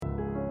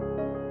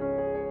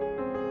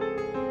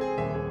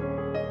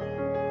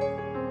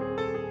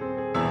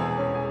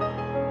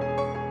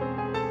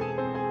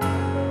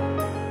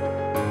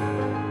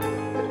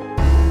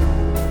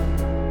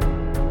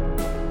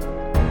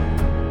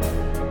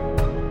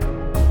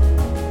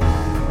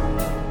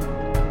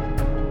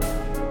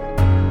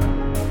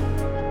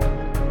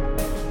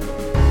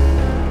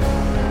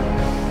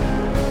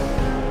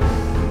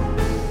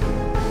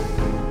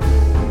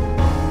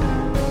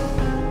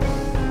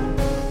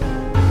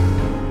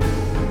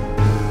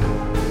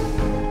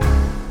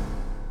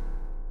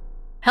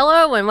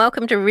Hello and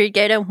welcome to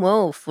Redgator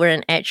Wolf. We're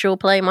an actual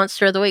play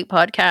Monster of the Week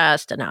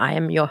podcast, and I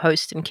am your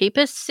host and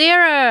keeper,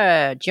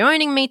 Sarah.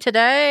 Joining me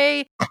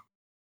today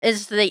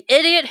is the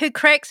idiot who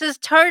cracks his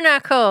toe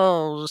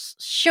knuckles,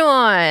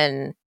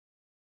 Sean.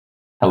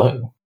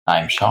 Hello,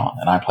 I'm Sean,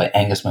 and I play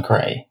Angus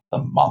McRae, the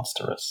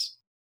Monstrous.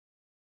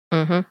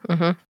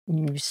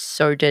 You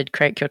so did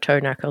crack your toe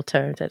knuckle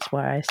too. That's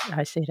why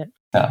I said it.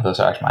 No, those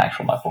are actually my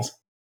actual knuckles.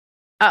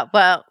 Oh,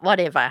 well,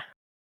 whatever.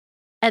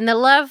 And the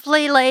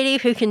lovely lady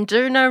who can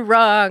do no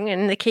wrong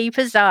in the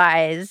keeper's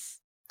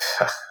eyes,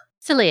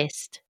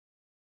 Celeste.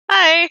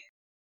 Hi,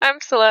 I'm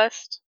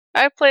Celeste.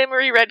 I play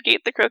Marie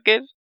Redgate the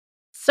Crooked.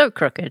 So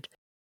crooked.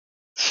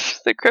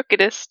 The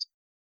crookedest.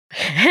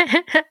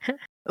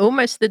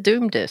 Almost the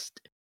doomedest.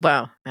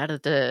 Well, out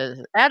of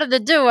the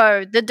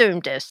duo, the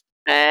doomedest.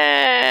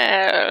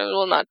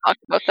 We'll not talk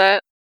about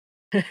that.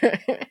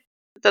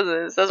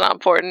 It's not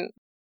important.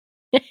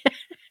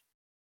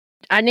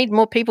 I need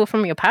more people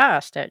from your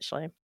past,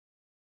 actually.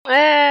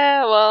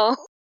 Well,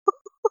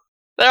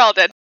 they're all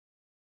dead.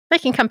 They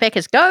can come back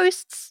as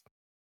ghosts.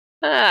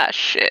 Ah,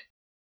 shit.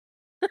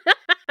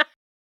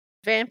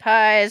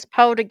 Vampires,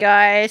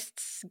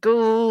 poltergeists,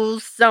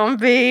 ghouls,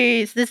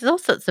 zombies. There's all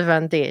sorts of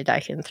undead I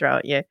can throw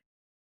at you.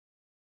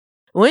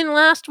 When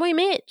last we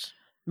met,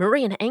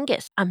 Marie and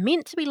Angus are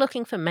meant to be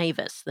looking for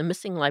Mavis, the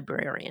missing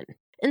librarian.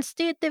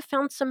 Instead, they've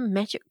found some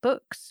magic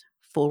books,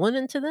 fallen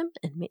into them,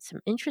 and met some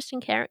interesting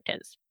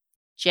characters.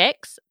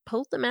 Jax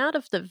pulled them out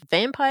of the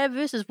vampire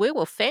versus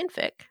werewolf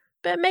fanfic,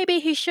 but maybe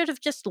he should have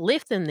just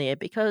left them there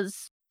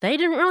because they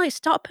didn't really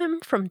stop him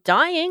from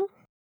dying.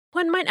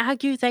 One might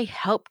argue they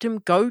helped him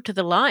go to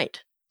the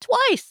light.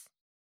 Twice!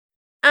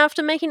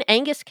 After making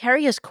Angus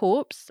carry his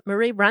corpse,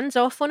 Marie runs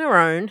off on her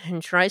own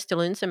and tries to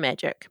learn some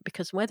magic,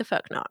 because why the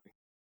fuck not?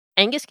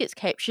 Angus gets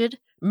captured,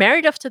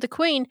 married off to the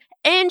Queen,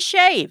 and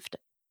shaved!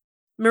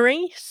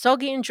 Marie,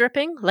 soggy and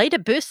dripping, later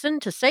bursts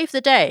in to save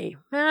the day.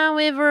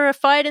 However, a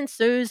fight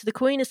ensues, the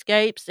Queen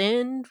escapes,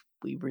 and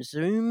we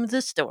resume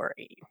the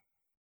story.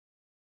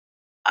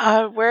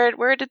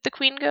 Where did the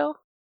Queen go?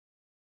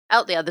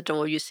 Out the other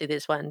door, you see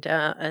there's one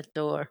down a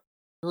door.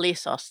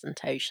 Less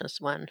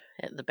ostentatious one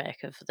at the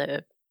back of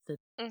the...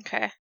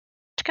 Okay.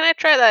 Can I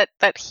try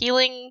that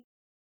healing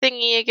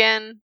thingy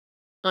again?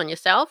 On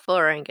yourself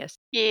or Angus?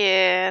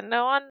 Yeah,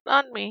 no,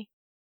 on me.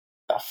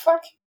 The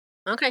fuck?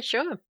 Okay,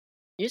 sure.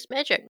 Use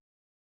magic.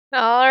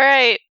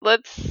 Alright,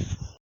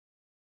 let's...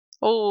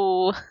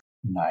 Oh,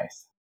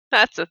 Nice.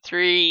 that's a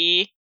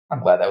 3. I'm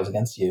glad that was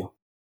against you.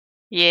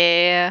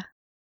 Yeah.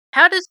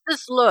 How does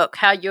this look,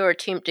 how you're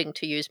attempting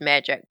to use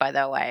magic, by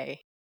the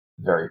way?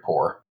 Very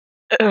poor.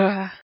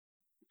 Ugh.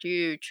 Do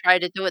you try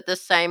to do it the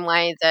same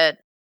way that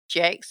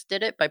Jax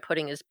did it, by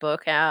putting his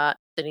book out,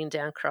 sitting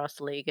down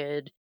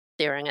cross-legged,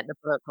 staring at the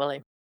book while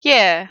he...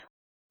 Yeah.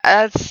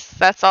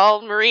 That's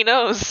all Marie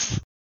knows.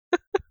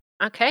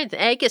 Okay,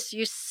 Angus,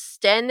 you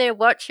stand there,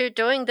 watch her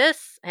doing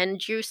this,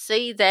 and you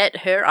see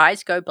that her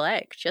eyes go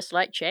black, just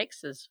like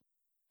Jax's.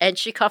 And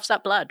she coughs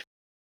up blood.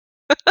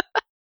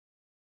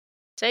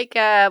 Take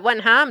one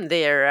harm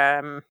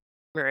there,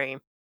 Marie.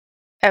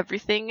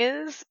 Everything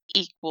is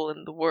equal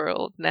in the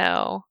world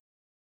now.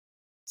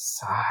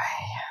 Sigh.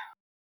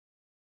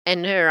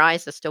 And her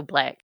eyes are still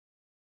black.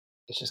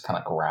 It just kind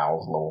of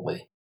growls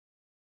lowly.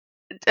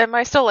 Am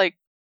I still,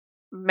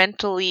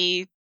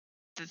 mentally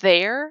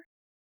there?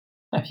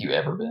 Have you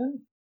ever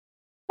been?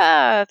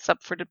 It's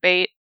up for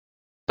debate.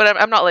 But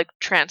I'm not,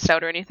 tranced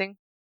out or anything.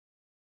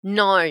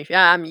 No,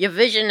 your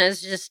vision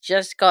has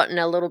just gotten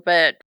a little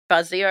bit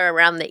fuzzier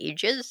around the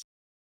edges.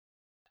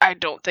 I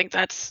don't think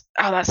that's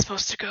how that's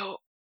supposed to go.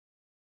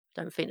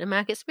 Don't fit the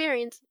mark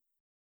experience.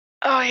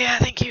 Oh, yeah,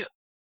 thank you.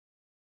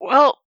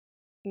 Well,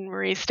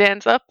 Marie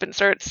stands up and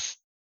starts,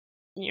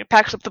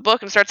 packs up the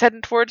book and starts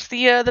heading towards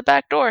the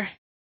back door.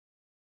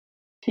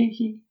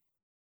 Hee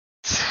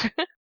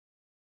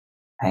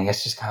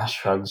Angus just kind of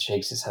shrugs,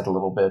 shakes his head a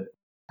little bit,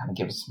 kind of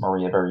gives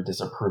Marie a very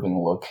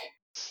disapproving look,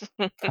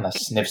 kind of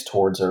sniffs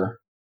towards her.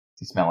 Does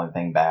he smell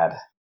anything bad?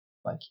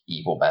 Like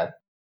evil bad?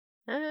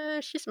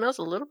 She smells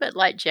a little bit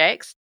like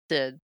Jax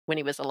did when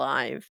he was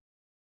alive.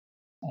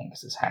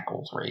 Angus's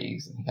hackles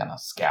raise and he kind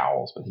of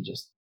scowls, but he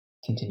just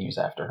continues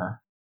after her.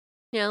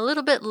 Yeah, a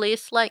little bit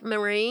less like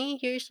Marie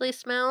usually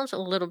smells, a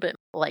little bit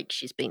like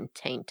she's been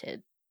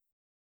tainted.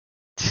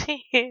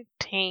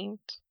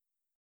 Taint.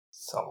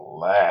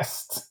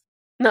 Celeste.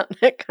 Not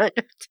that kind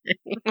of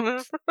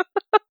taint.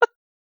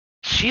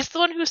 She's the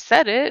one who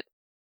said it.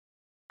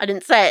 I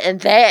didn't say it in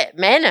that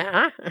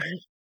manner.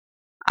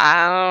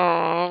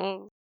 I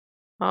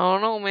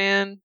don't know,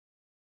 man.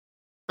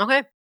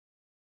 Okay,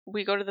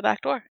 We go to the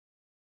back door.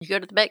 you go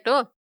to the back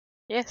door.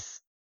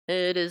 Yes.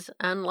 It is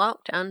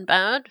unlocked,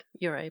 unbarred.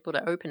 You're able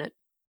to open it.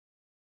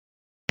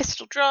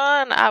 Pistol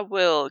drawn, I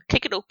will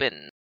kick it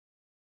open.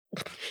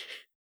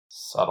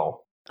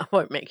 Subtle. I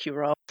won't make you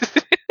roll.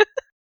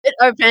 It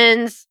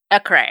opens a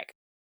crack.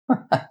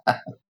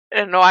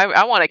 No,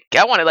 I want to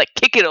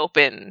kick it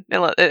open.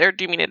 Or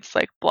do you mean it's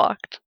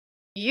blocked?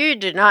 You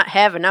do not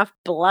have enough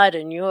blood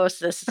in your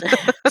system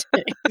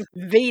to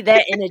be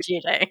that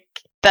energetic.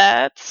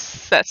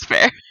 That's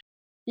fair.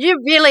 You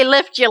really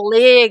lift your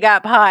leg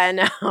up high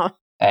enough.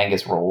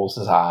 Angus rolls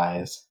his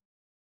eyes.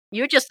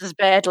 You're just as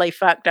badly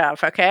fucked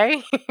up,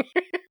 okay?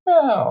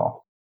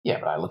 Oh, yeah,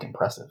 but I look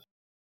impressive.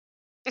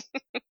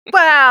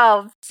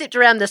 Wow, except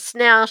around the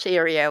snout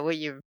area where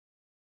you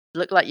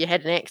look like you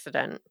had an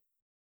accident.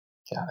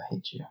 God, I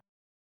hate you.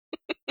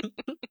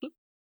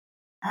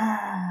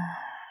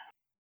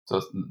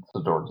 So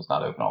the door does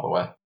not open all the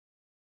way.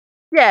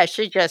 Yeah,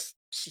 she just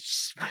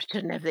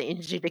didn't have the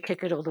energy to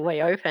kick it all the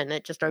way open.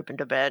 It just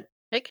opened a bit.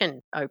 It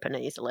can open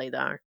easily,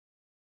 though. If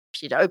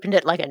she'd opened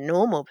it like a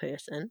normal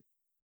person.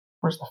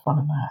 Where's the fun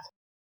in that?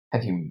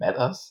 Have you met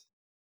us?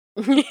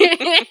 We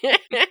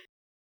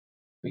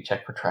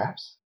check for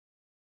traps?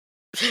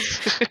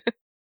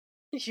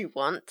 You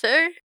want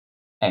to?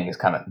 Angus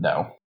kind of,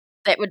 no.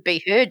 That would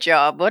be her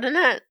job, wouldn't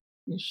it?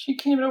 She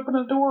can't even open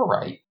the door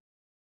right.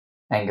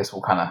 Angus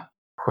will kind of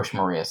push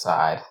Marie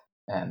aside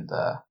and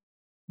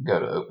go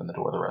to open the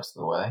door the rest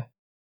of the way.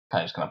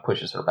 Kind of just kind of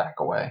pushes her back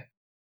away.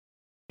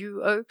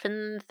 You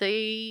open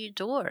the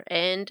door,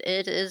 and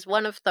it is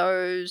one of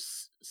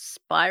those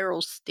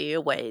spiral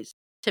stairways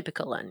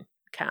typical in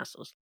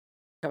castles.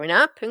 Going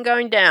up and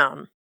going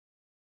down.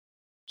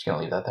 She's going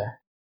to leave that there.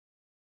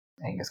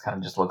 Angus kind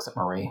of just looks at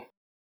Marie.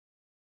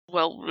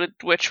 Well,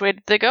 which way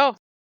did they go?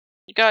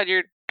 You got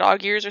your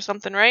dog ears or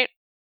something, right?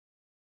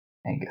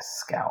 Angus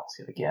scowls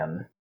yet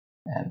again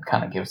and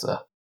kind of gives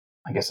a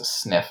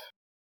sniff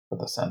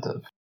with a scent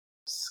of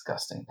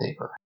disgusting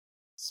paper.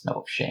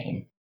 Smell of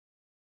shame.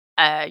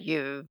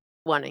 You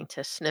wanting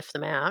to sniff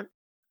them out?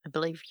 I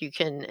believe you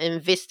can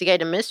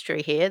investigate a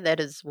mystery here. That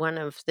is one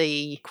of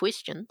the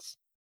questions.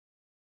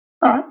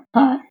 Alright.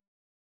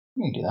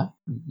 You can do that.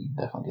 You can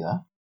definitely do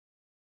that.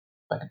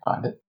 If I can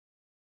find it.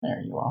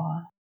 There you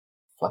are.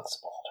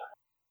 Flexible.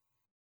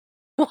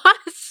 What?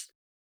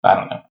 I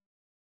don't know.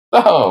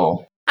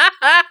 Oh!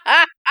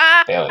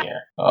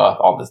 Failure. Oh,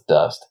 all this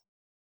dust.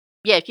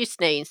 Yeah, if you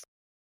sneeze.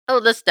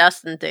 Oh, this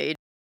dust indeed.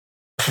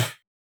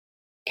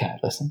 Can I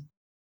listen?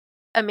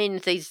 I mean,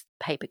 these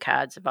paper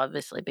cards have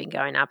obviously been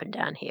going up and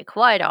down here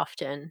quite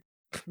often.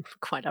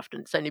 Quite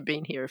often. It's only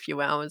been here a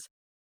few hours.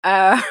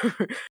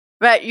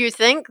 But you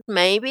think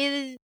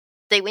maybe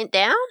they went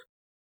down?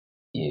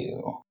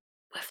 You.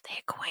 With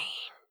their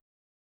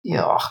queen.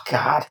 Oh,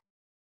 God.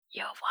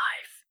 Your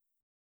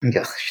wife.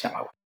 Gosh,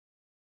 no.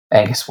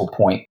 Angus will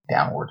point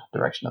downward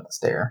direction of the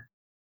stair.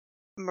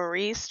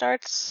 Marie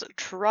starts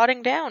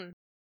trotting down.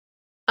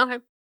 Okay.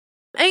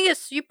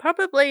 Angus, you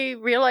probably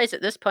realize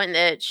at this point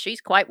that she's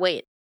quite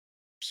wet.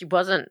 She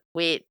wasn't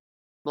wet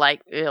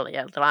like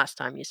earlier, the last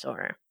time you saw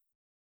her.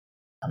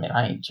 I mean,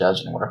 I ain't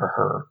judging whatever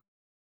her,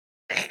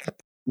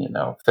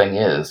 thing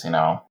is,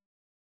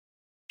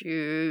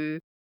 You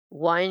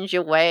wind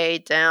your way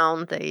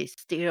down the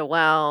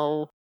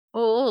stairwell,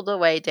 all the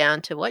way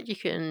down to what you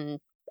can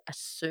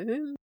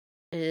assume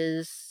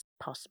is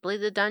possibly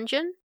the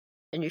dungeon,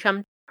 and you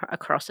come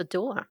across a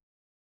door.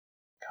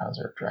 Cause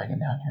they're dragging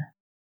down here.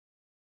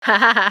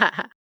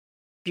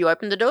 You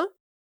open the door?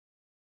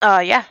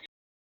 Yeah.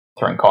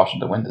 Throwing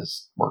caution to wind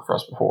has worked for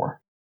us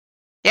before.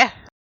 Yeah.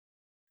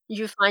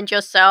 You find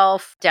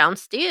yourself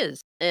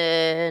downstairs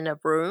in a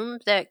room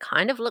that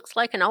kind of looks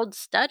like an old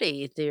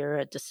study. There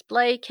are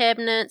display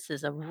cabinets,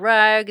 there's a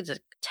rug, there's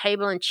a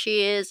table and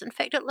chairs. In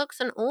fact, it looks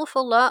an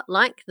awful lot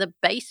like the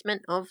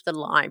basement of the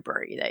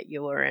library that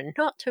you were in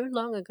not too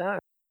long ago.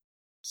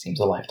 Seems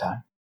a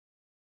lifetime.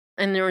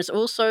 And there is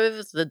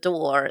also the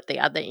door at the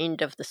other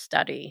end of the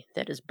study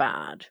that is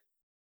barred.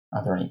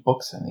 Are there any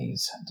books in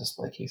these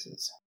display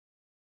cases?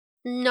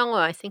 No,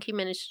 I think he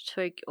managed to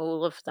take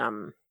all of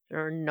them.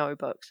 There are no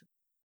books.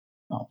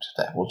 Oh,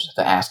 we'll just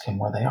have to ask him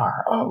where they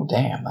are. Oh,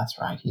 damn, that's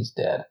right, he's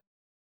dead.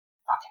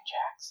 Fucking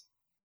Jax.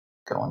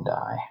 Go and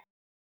die.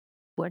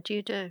 What do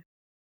you do?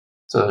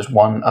 So there's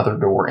one other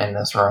door in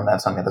this room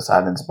that's on the other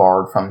side that's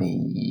barred from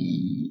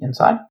the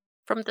inside?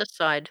 From this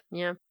side,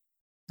 yeah.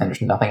 And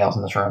there's nothing else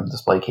in this room.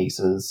 Display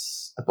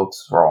cases, the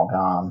books are all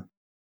gone.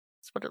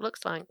 That's what it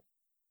looks like.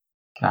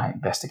 Can I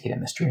investigate a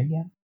mystery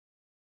again?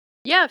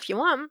 Yeah, if you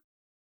want.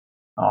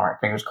 Alright,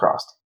 fingers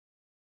crossed.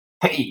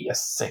 Hey, a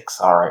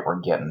 6. Alright, we're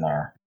getting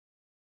there.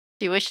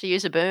 Do you wish to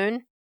use a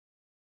boon?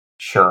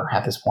 Sure,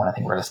 at this point I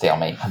think we're at a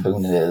stalemate. A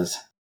boon it is.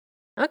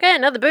 Okay,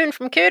 another boon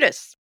from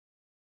Curtis.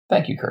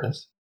 Thank you,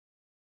 Curtis.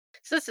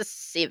 So this is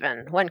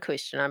 7. One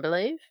question, I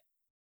believe.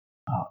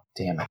 Oh,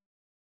 damn it.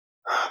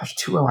 There's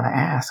 2 I want to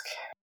ask.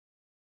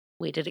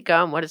 Where did it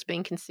go and what is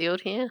being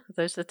concealed here?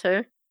 Those are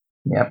 2.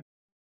 Yep.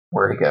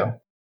 Where'd it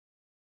go?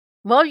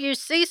 Well, you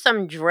see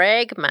some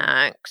drag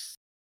marks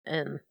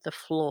in the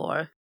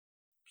floor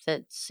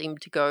that seem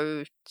to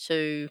go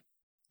to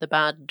the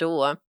barred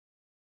door,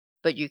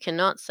 but you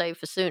cannot say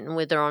for certain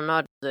whether or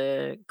not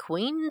the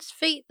Queen's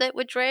feet that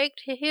were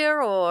dragged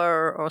here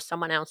or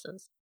someone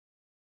else's.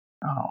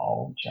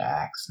 Oh,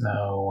 Jax,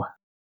 no.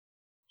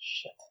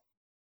 Shit.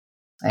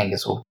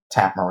 Angus will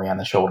tap Marie on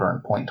the shoulder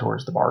and point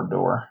towards the barred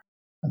door.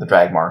 The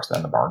drag marks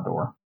on the barred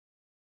door.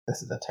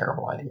 This is a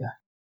terrible idea.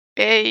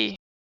 Hey,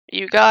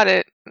 you got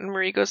it. And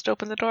Marie goes to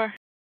open the door.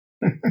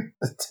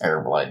 That's a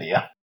terrible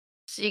idea.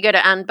 So you got to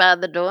unbar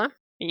the door.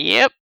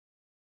 Yep.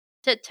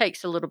 It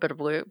takes a little bit of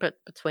work, but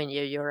between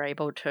you, you're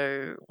able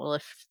to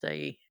lift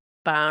the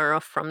bar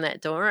off from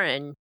that door,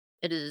 and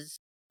it is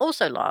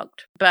also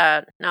locked.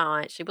 But no,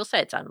 actually, we'll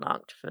say it's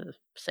unlocked for the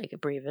sake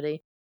of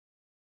brevity.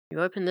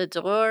 You open the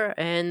door,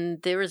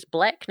 and there is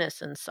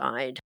blackness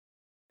inside.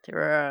 There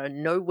are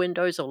no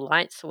windows or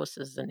light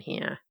sources in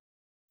here,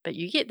 but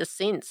you get the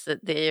sense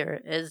that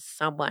there is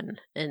someone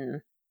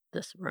in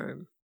this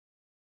room.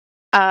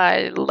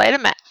 Light a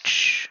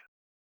match.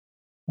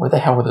 Where the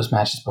hell were those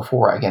matches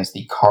before against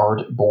the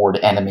cardboard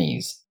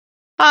enemies?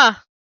 Huh.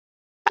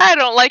 I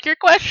don't like your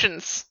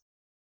questions.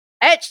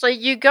 Actually,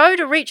 you go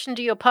to reach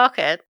into your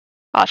pocket,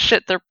 Oh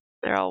shit, they're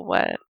all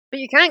wet. but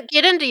you can't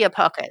get into your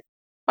pocket.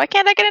 Why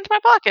can't I get into my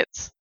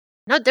pockets?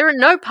 No, there are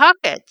no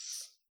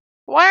pockets.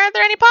 Why aren't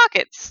there any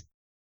pockets?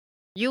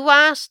 You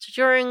asked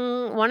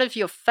during one of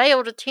your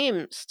failed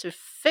attempts to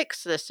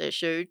fix this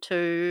issue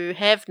to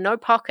have no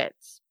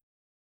pockets.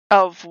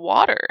 Of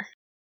water.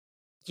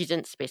 You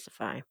didn't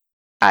specify.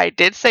 I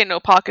did say no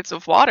pockets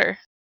of water.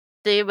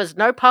 There was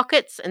no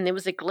pockets, and there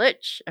was a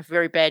glitch, a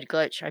very bad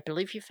glitch. I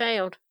believe you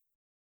failed.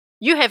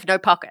 You have no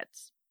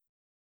pockets.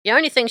 The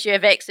only things you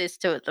have access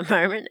to at the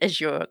moment is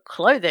your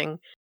clothing,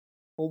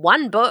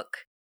 one book,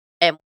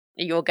 and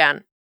your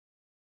gun.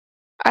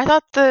 I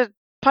thought the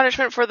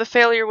punishment for the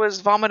failure was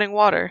vomiting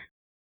water.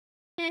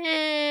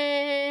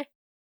 Eh.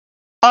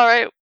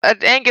 Alright,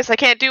 Angus, I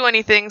can't do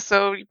anything,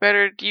 so you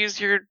better use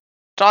your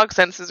dog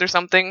senses or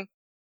something. Is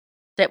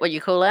that what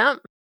you call out?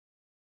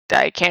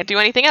 I can't do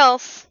anything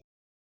else.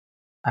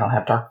 I don't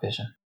have dark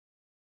vision.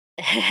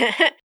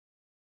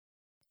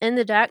 In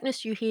the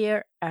darkness, you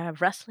hear a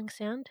rustling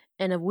sound,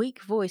 and a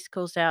weak voice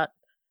calls out,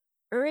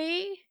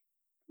 Marie?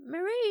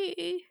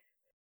 Marie?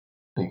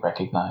 We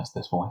recognize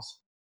this voice.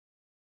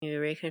 You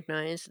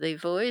recognize the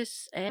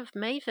voice of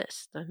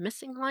Mavis, the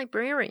missing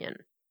librarian.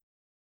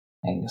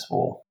 Angus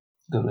will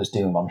go to his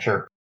doom, I'm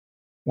sure.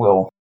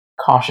 Will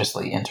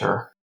cautiously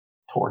enter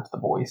towards the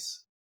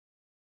voice.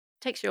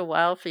 Takes you a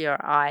while for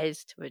your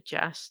eyes to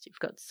adjust. You've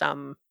got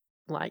some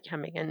light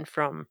coming in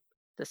from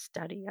the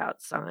study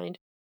outside.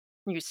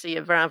 You see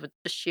a rather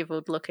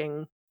disheveled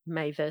looking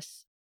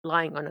Mavis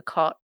lying on a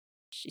cot.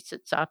 She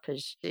sits up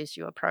as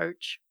you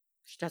approach.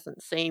 She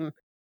doesn't seem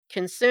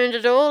concerned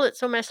at all.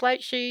 It's almost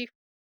like she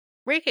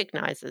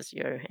recognizes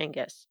you,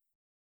 Angus.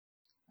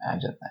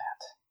 Imagine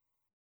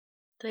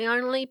that. The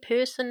only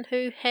person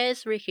who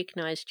has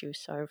recognized you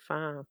so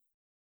far.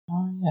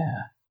 Oh,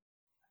 yeah.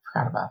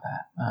 Forgot about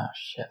that. Oh,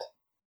 shit.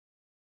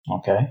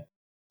 Okay.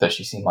 Does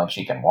she seem like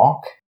she can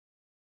walk?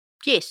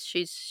 Yes,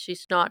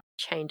 she's not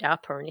chained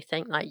up or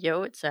anything like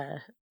you. It's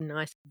a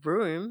nice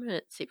room,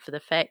 except for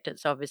the fact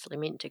it's obviously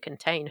meant to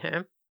contain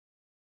her.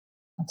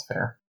 That's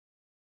fair.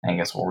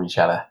 Angus will reach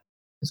out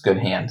his good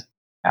hand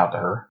out to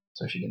her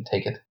so she can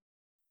take it.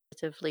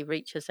 Actively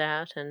reaches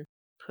out and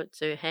puts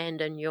her hand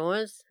in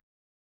yours.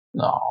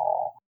 No.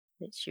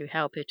 Lets you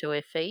help her to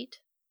her feet.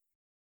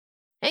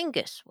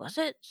 Angus, was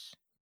it?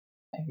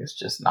 Angus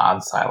just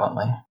nods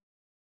silently.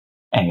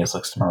 Angus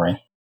looks to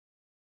Marie.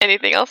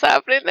 Anything else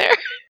happening there?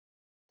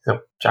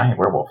 The giant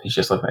werewolf, he's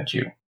just looking at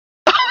you.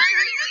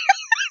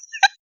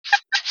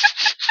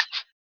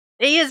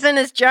 He is in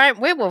his giant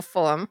werewolf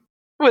form.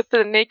 With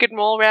the naked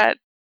mole rat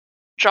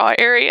jaw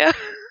area.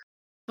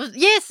 Well,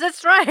 yes,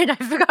 that's right. I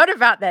forgot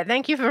about that.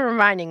 Thank you for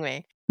reminding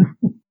me.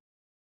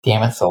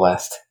 Damn it,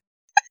 Celeste.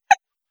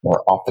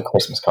 We're off the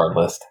Christmas card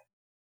list.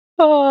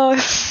 Oh,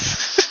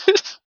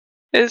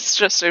 it's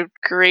just a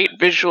great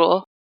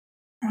visual.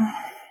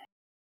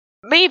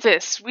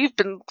 Mavis, we've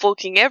been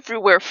looking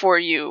everywhere for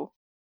you.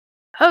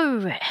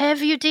 Oh,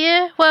 have you,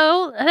 dear?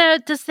 Well,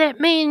 does that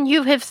mean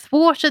you have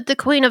thwarted the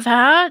Queen of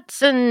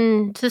Hearts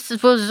and this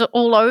was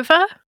all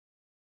over?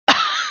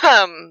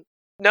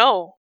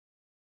 No.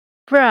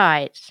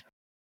 Right.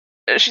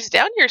 She's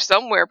down here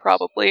somewhere,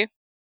 probably.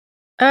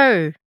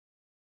 Oh.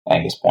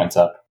 Angus points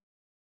up.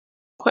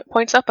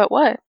 Points up at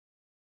what?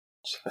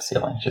 Just the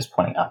ceiling, just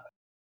pointing up.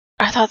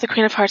 I thought the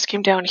Queen of Hearts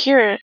came down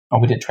here. Oh,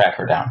 we did track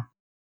her down.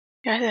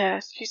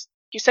 Yeah,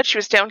 you said she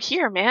was down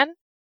here, man.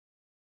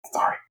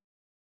 Sorry.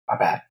 My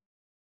bad.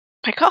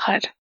 My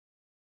God.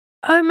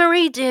 Oh,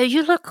 Marie, dear,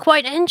 you look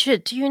quite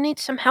injured. Do you need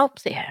some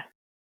help there?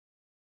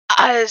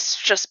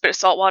 It's just a bit of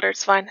salt water,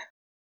 it's fine.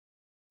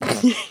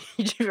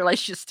 You do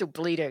realize you're still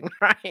bleeding,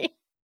 right?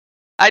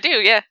 I do,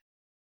 yeah.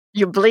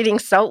 You're bleeding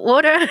salt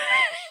water?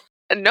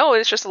 No,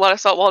 it's just a lot of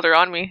salt water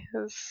on me.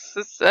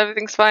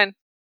 Everything's fine.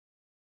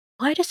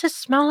 Why does it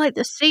smell like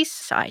the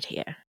seaside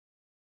here?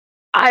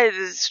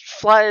 There's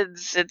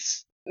floods.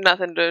 It's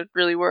nothing to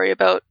really worry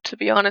about, to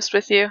be honest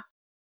with you.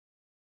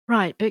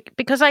 Right,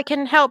 because I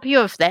can help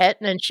you with that.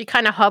 And she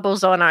kind of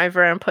hobbles on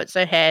over and puts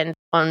her hand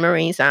on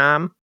Marie's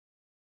arm.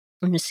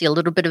 And you see a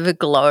little bit of a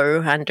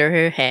glow under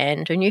her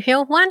hand. And you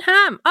hear one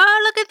hum.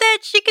 Oh, look at that.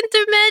 She can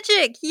do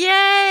magic.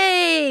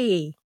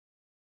 Yay!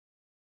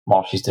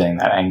 While she's doing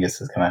that,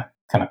 Angus is going to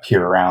kind of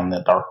peer around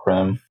the dark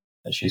room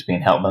that she's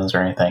being held in. Is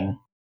there anything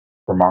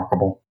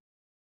remarkable?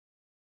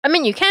 I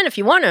mean, you can if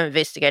you want to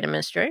investigate a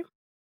mystery.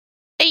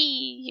 Hey!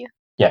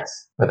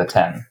 Yes, with a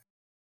 10.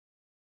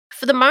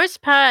 For the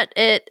most part,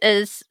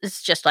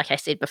 it's just like I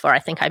said before. I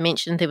think I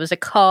mentioned there was a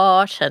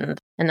cot and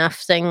enough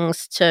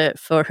things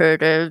for her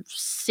to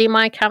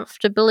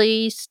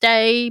semi-comfortably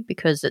stay,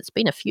 because it's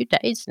been a few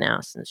days now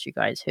since you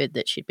guys heard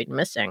that she'd been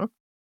missing.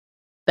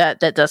 But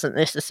that doesn't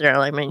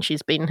necessarily mean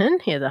she's been in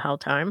here the whole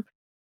time.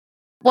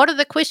 What are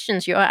the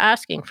questions you are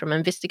asking from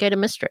Investigator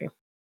Mystery?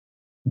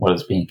 What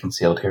is being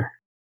concealed here?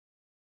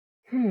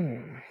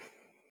 Hmm.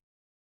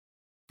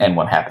 And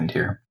what happened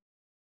here?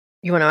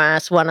 You want to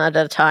ask one at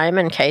a time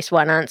in case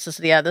one answers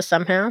the other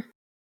somehow?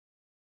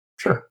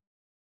 Sure.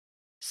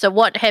 So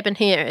what happened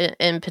here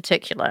in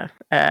particular?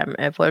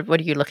 What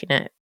are you looking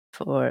at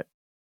for,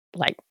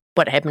 like,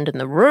 what happened in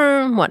the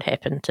room? What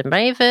happened to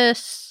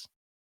Mavis?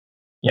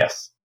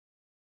 Yes.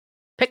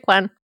 Pick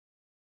one.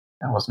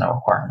 That was no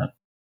requirement.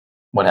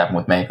 What happened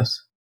with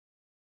Mavis?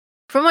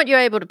 From what you're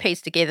able to piece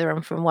together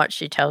and from what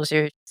she tells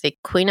you, the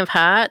Queen of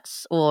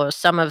Hearts or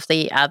some of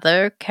the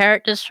other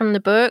characters from the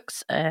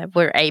books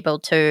were able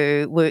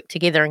to work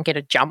together and get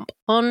a jump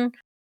on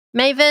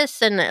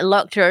Mavis and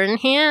locked her in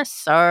here.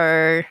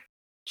 So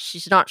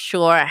she's not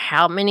sure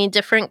how many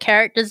different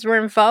characters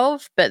were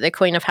involved, but the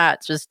Queen of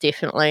Hearts was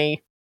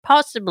definitely,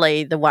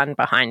 possibly the one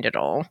behind it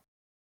all.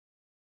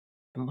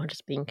 And what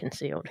is being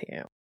concealed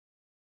here?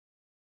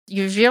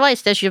 You've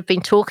realized as you've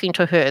been talking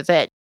to her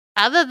that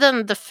other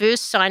than the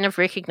first sign of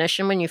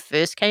recognition when you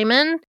first came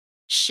in,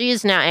 she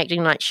is now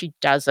acting like she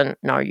doesn't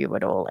know you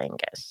at all,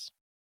 Angus.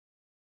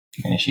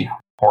 And is she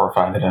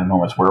horrified that an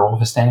enormous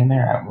werewolf is standing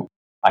there?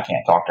 I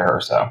can't talk to her,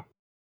 so...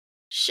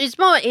 She's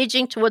more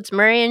edging towards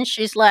Marion.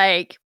 She's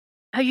like,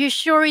 "Are you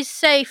sure he's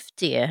safe,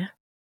 dear?"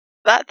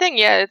 That thing,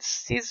 yeah,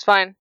 he's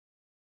fine.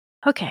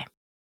 Okay.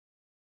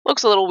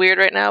 Looks a little weird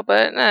right now,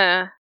 but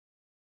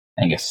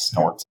Angus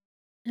snorts.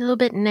 A little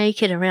bit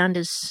naked around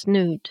his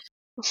snoot.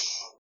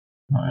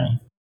 Alright.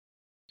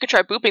 Could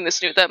try booping the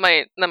snoot. That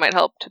might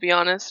help, to be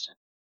honest.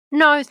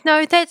 No,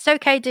 that's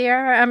okay,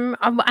 dear.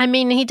 I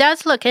mean, he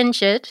does look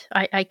injured.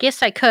 I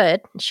guess I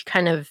could. She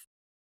kind of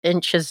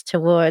inches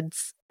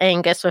towards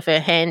Angus with her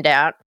hand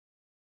out.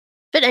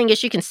 But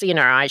Angus, you can see in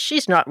her eyes,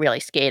 she's not really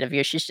scared of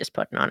you. She's just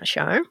putting on a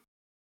show.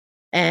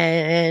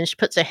 And she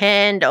puts her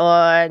hand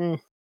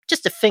on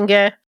just a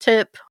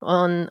fingertip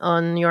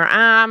on your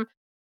arm,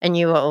 and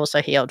you are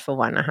also healed for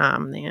one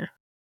harm there.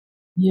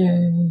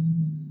 Yay.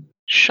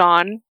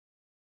 Sean,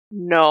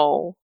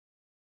 no.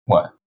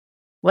 What?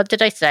 What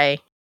did I say?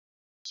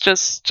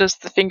 Just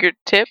the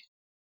fingertip.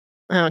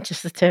 Oh,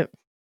 just the tip.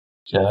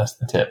 Just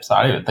the tips.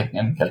 I didn't think I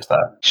didn't catch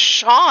that.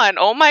 Sean,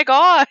 oh my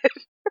god.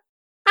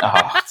 Oh,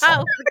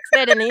 I'll fix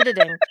that in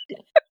editing.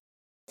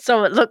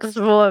 So it looks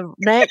more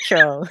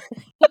natural.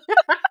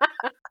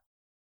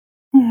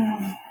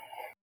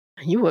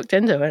 You walked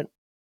into it.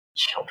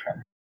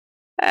 Children.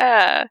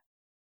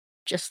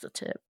 Just the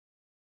tip.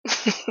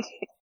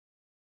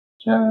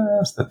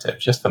 Just the tip.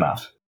 Just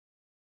enough.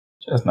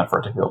 Just enough for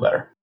it to feel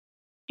better.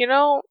 You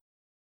know,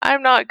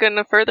 I'm not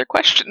gonna further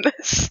question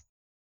this.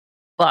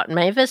 What,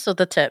 Mavis or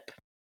the tip?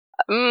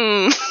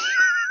 I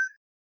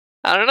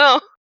don't know.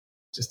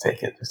 Just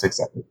take it. Just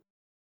accept it.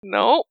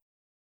 No.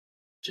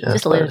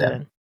 Just let let it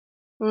it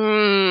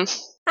in.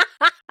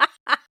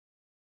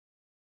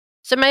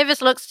 So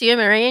Mavis looks to you,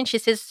 Marie, and she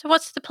says, "So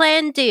what's the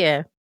plan,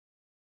 dear?"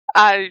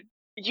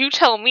 You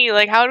tell me,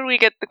 like, how do we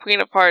get the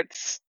Queen of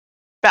Hearts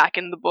back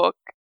in the book?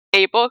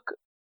 A book?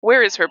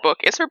 Where is her book?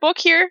 Is her book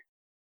here?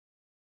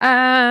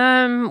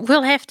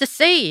 We'll have to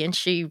see. And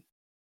she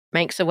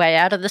makes her way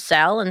out of the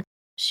cell and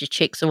she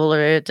checks all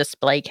her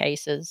display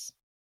cases.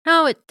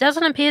 No, it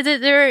doesn't appear that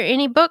there are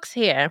any books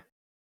here.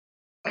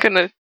 I'm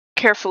gonna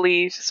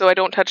carefully, so I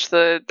don't touch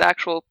the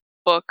actual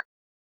book,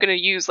 I'm gonna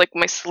use, like,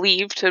 my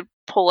sleeve to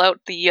pull out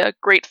the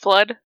Great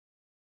Flood.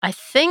 I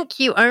think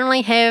you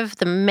only have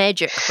the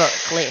magic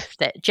book left,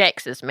 that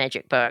Jax's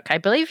magic book. I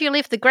believe you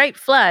left the Great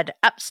Flood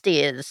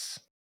upstairs.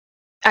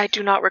 I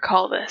do not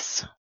recall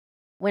this.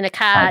 When a I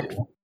card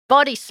do.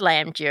 body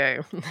slammed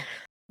you.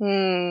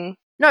 Hmm.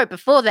 No,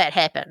 before that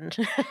happened.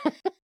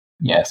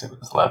 Yes, it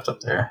was left up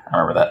there. I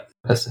remember that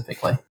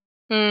specifically.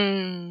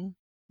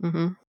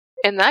 Mm-hmm.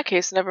 In that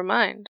case, never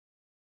mind.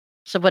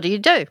 So what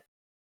do?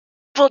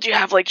 Well, do you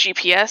have, like,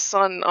 GPS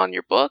on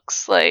your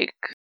books? Like,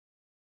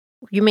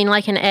 You mean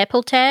like an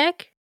Apple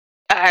tag?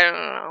 I don't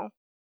know.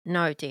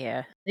 No,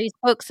 dear. These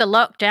books are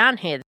locked down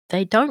here.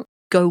 They don't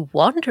go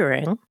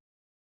wandering.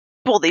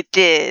 Well, they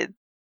did.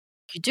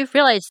 You do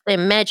realize they're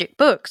magic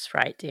books,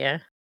 right,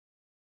 dear?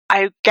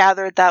 I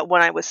gathered that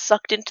when I was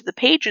sucked into the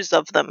pages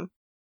of them.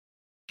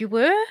 You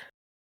were?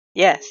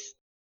 Yes.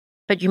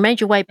 But you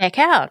made your way back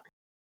out.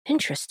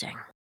 Interesting.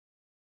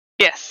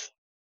 Yes.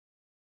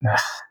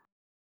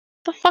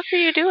 The fuck are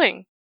you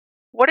doing?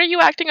 What are you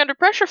acting under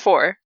pressure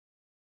for?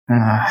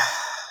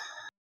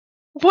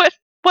 What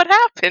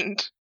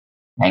happened?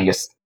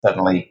 Angus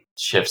suddenly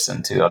shifts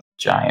into a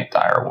giant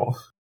direwolf.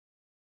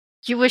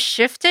 You were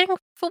shifting?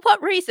 For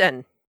what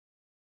reason?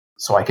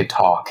 So I could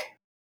talk.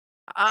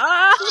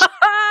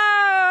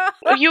 Ah!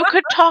 You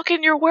could talk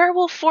in your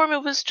werewolf form.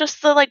 It was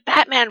just the, like,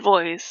 Batman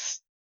voice.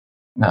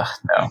 Ugh,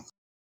 no.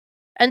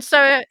 And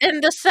so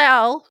in the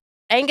cell,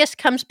 Angus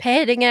comes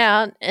padding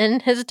out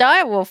in his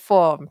direwolf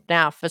form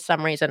now for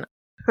some reason.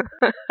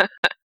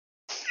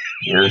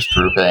 Ears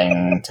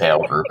drooping,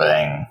 tail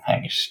drooping.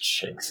 Angus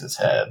shakes his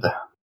head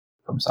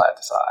from side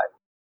to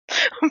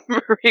side.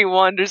 Marie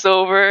wanders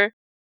over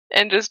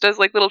and just does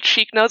like little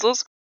cheek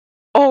nuzzles.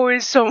 Oh,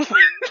 is someone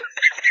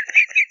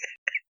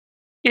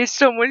is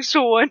someone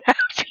so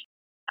unhappy?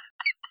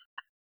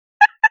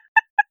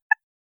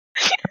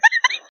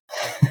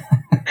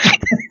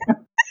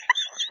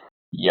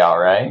 You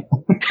alright?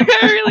 I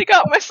really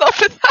got myself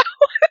with that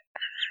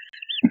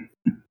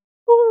one.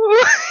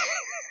 Ooh.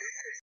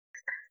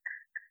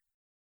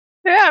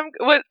 Yeah,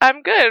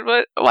 I'm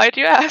good. Why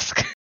do you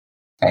ask?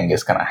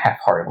 Angus kind of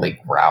half-heartedly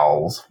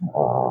growls.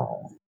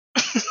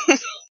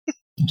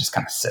 He just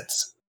kind of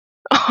sits,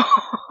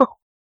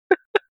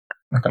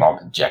 looking all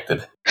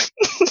dejected.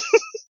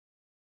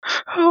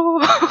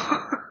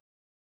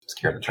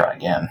 Scared to try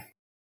again.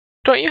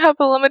 Don't you have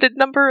a limited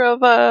number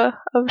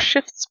of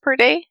shifts per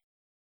day?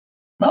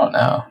 Oh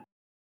no.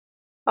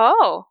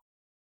 Oh.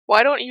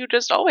 Why don't you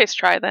just always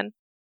try then?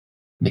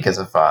 Because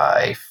if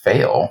I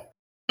fail,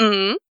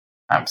 Mm-hmm.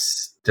 I'm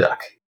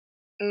stuck.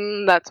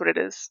 That's what it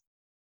is.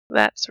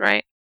 That's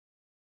right.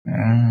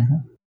 Mm-hmm.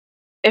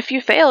 If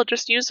you fail,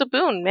 just use a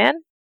boon, man.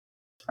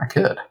 I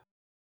could.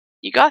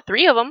 You got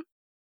 3 of them.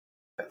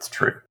 That's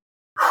true.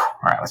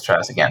 Alright, let's try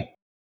this again.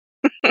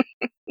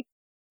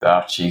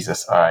 Oh,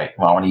 Jesus. Alright,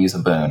 well, I want to use a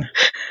boon.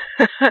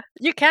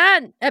 You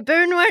can't. A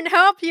boon won't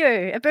help you.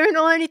 A boon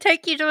will only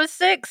take you to a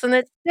 6, and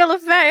it's still a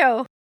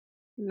fail.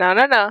 No.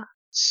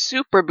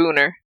 Super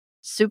booner.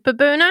 Super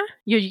booner?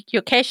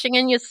 You're cashing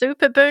in your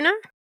super booner?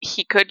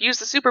 He could use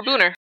the super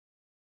booner.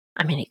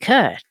 I mean, he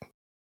could.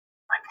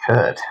 I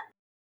could.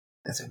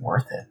 Is it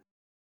worth it?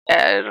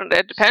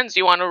 It depends.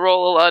 You want to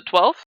roll a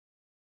 12?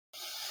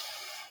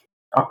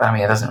 Oh, I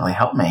mean, it doesn't really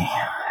help me,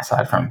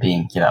 aside from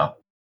being,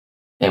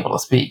 able to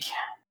speak.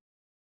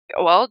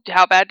 Well,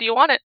 how bad do you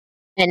want it?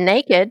 And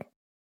naked.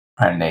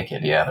 I'm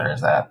naked, yeah, there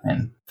is that.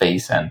 In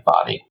face and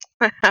body.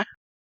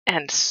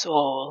 And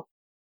soul.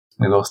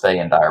 We will stay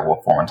in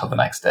direwolf form until the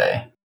next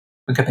day.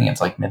 The good thing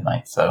it's like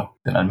midnight, so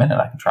in a minute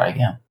I can try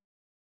again.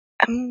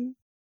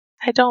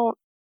 I don't.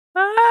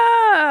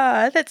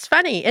 Ah, that's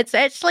funny. It's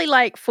actually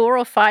like 4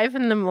 or 5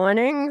 in the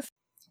mornings.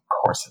 Of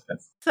course it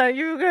is. So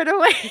you're going to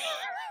wait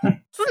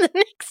for the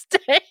next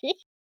day.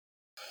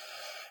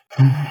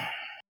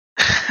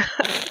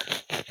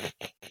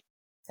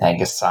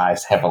 Angus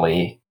sighs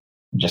heavily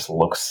and just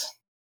looks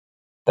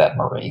at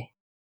Marie.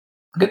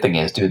 The good thing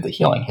is, due to the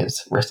healing,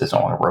 his wrist is no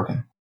longer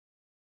broken.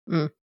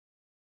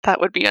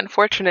 That would be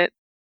unfortunate.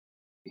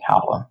 Be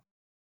hollow.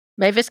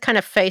 Mavis kind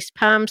of face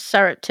palms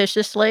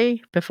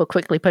surreptitiously before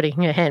quickly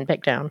putting her hand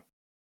back down.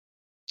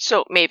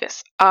 So,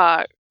 Mavis,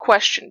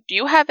 question. Do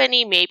you have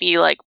any maybe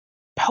like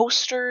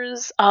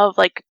posters of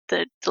like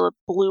the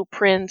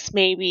blueprints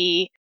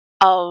maybe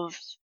of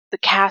the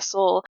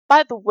castle?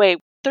 By the way,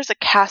 there's a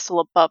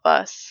castle above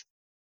us.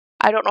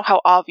 I don't know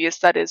how obvious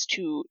that is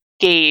to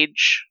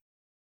gauge.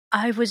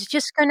 I was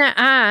just going to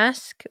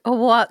ask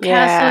what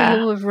Yeah. castle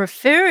you were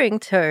referring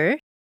to.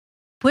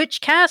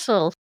 Which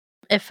castle?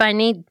 If I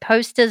need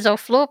posters or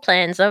floor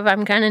plans of,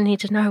 I'm going to need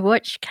to know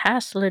which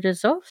castle it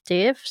is of,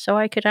 Dev, so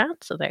I could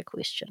answer that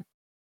question.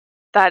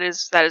 That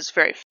is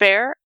very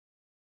fair.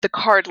 The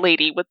card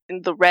lady with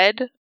the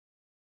red.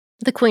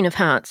 The Queen of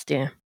Hearts,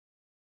 dear.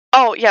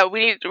 Oh yeah,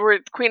 we're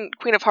Queen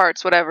of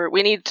Hearts, whatever.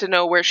 We need to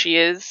know where she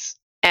is,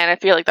 and I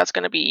feel like that's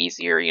going to be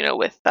easier,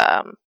 with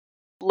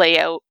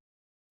layout,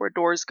 where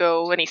doors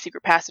go, any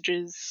secret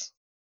passages.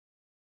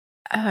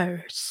 Oh,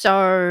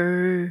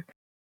 so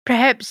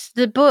perhaps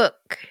the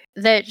book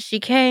that she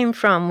came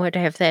from would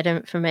have that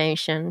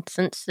information,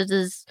 since it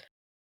is...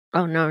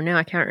 Oh no, now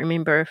I can't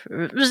remember if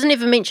it was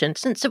never mentioned,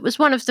 since it was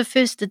one of the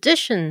first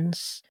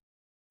editions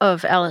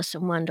of Alice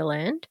in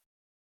Wonderland.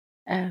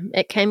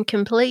 It came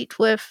complete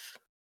with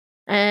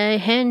a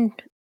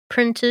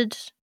hand-printed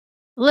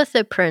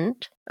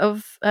lithoprint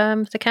of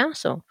the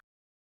castle.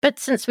 But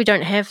since we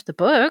don't have the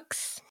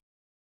books,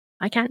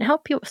 I can't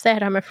help you with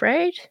that, I'm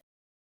afraid.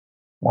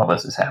 While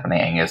this is happening,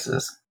 Angus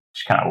is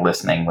just kind of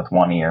listening with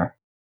one ear.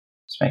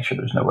 Just make sure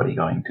there's nobody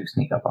going to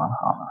sneak up on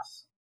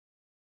us.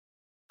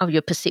 Oh,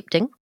 you're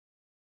percepting?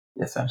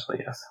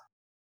 Essentially, yes.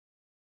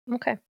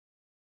 Okay.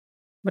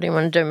 What do you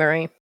want to do,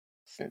 Marie?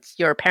 Since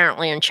you're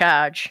apparently in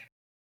charge,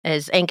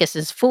 as Angus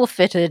has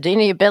forfeited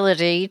any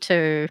ability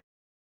to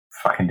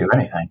Fucking do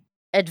anything.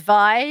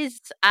 advise,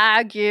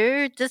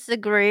 argue,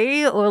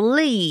 disagree, or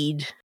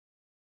lead.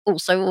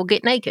 Also, we'll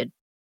get naked.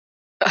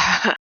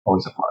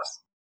 Always a plus.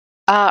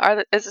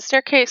 Is the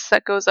staircase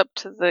that goes up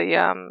to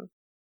the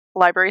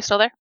library still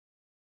there?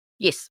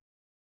 Yes.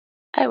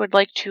 I would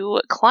like to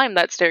climb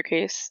that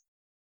staircase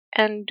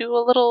and do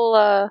a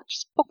little,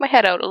 just poke my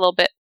head out a little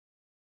bit.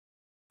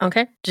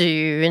 Okay. Do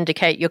you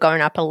indicate you're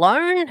going up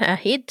alone,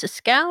 ahead to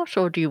scout,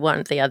 or do you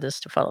want the others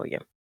to follow you?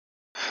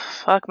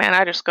 Fuck, man,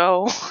 I just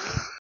go.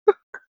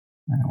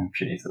 Oh,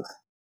 Jesus.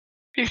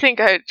 Do you think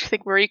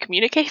Marie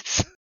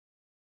communicates?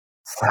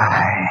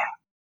 Sigh.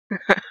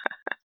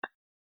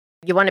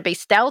 You want to be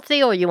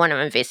stealthy or you want to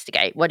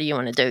investigate? What do you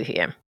want to do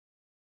here?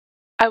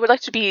 I would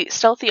like to be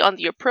stealthy on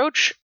the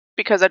approach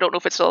because I don't know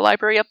if it's still a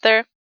library up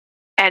there.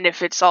 And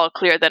if it's all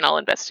clear, then I'll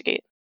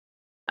investigate.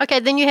 Okay,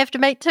 then you have to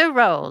make 2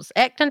 rolls.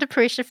 Act under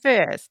pressure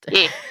first.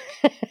 Yeah.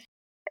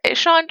 Hey,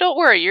 Sean, don't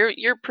worry.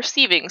 You're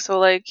perceiving, so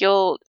like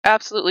you'll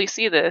absolutely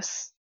see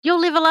this.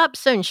 You'll level up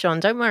soon, Sean.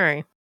 Don't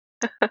worry.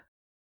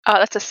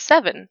 That's a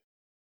 7.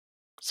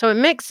 So a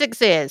mixed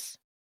success.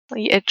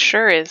 It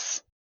sure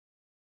is.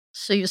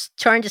 So you're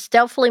trying to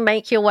stealthily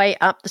make your way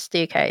up the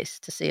staircase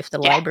to see if the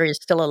library is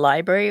still a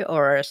library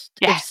or if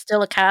it's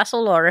still a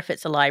castle or if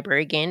it's a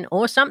library again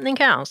or something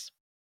else.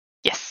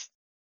 Yes.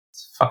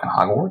 It's fucking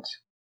Hogwarts.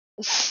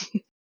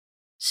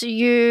 So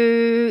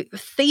you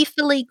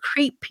thiefily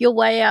creep your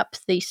way up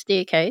the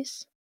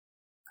staircase.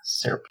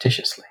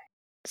 Surreptitiously.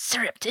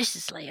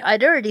 Surreptitiously.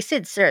 I'd already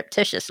said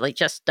surreptitiously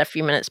just a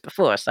few minutes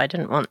before, so I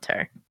didn't want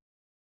to.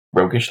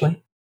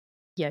 Roguishly?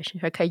 Yeah,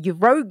 okay. You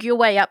rogue your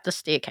way up the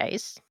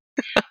staircase.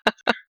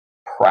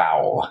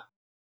 Prowl.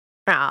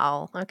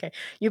 Prowl. Okay.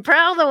 You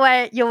prowl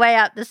your way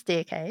up the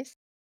staircase.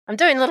 I'm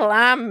doing little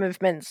arm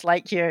movements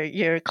like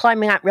you're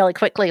climbing up really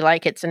quickly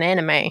like it's an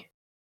anime.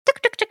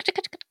 Tick, tick, tick, tick,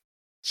 tick.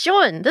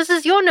 Sean, this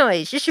is your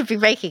noise. You should be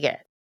making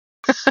it.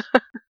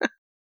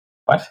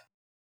 What?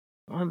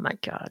 Oh my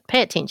god.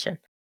 Pay attention.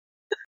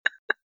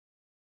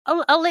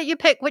 I'll let you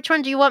pick. Which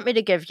one do you want me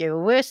to give you? A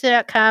worst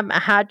outcome, a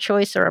hard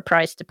choice, or a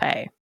price to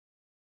pay?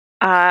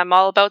 I'm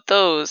all about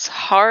those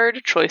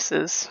hard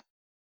choices.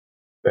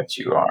 Bet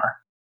you are.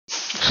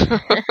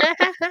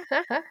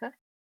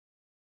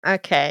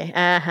 Okay.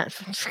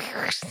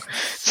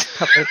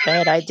 Probably a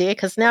bad idea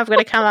because now I've got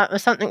to come up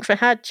with something for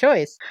hard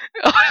choice.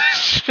 Oh,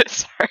 shit,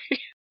 sorry.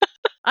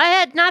 I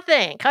had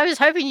nothing. I was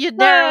hoping you'd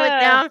narrow it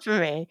down for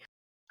me.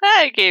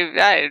 I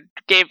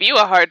gave you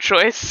a hard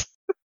choice.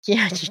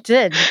 Yeah, you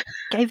did.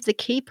 Gave the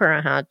keeper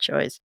a hard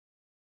choice.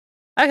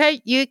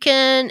 Okay, you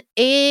can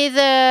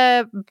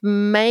either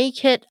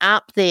make it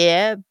up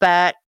there,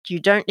 but you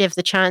don't have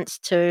the chance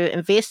to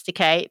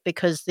investigate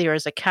because there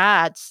is a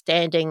card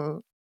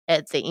standing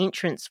at the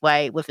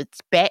entranceway with its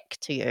back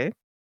to you.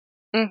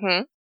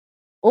 Mm-hmm.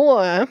 Or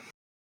What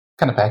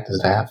kind of back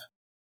does it have?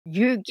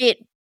 you get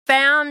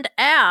found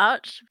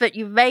out, but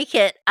you make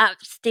it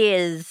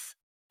upstairs.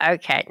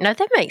 Okay, no,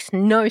 that makes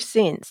no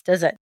sense,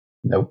 does it?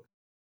 Nope.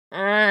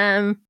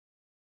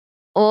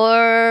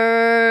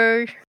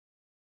 Or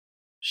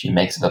She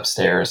makes it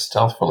upstairs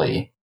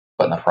stealthily,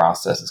 but in the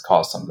process has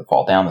caused someone to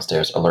fall down the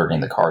stairs,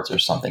 alerting the guards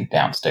there's something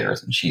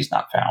downstairs, and she's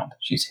not found.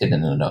 She's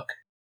hidden in a nook.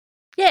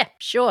 yeah,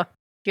 sure.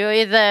 You're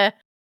either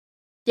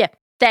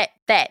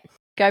that.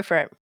 Go for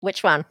it.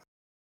 Which one?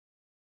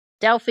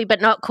 Stealthy but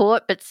not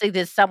caught, but see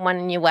there's someone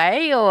in your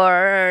way,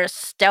 or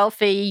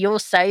stealthy, you're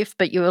safe,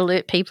 but you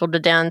alert people to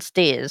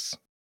downstairs.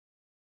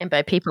 And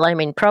by people, I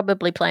mean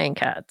probably playing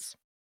cards.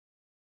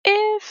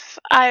 If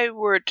I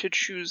were to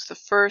choose the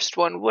first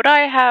one, would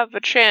I have a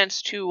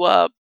chance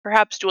to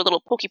perhaps do a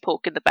little pokey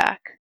poke in the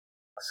back?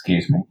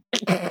 Excuse me?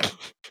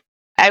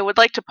 I would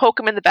like to poke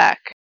him in the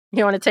back.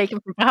 You want to take him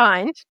from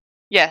behind?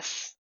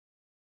 Yes.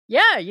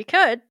 Yeah, you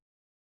could.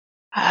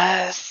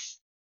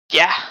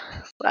 Yeah.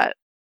 But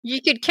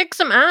You could kick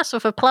some ass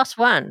with a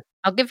 +1.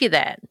 I'll give you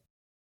that.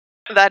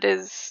 that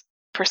is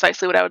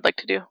precisely what I would like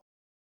to do.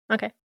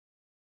 Okay.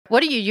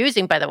 What are you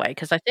using, by the way?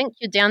 Because I think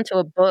you're down to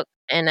a book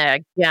and a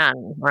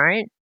gun,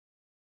 right?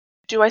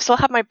 Do I still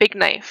have my big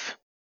knife?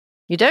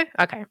 You do?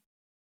 Okay.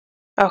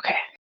 Okay.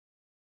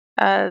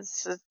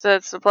 That's a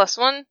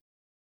 +1?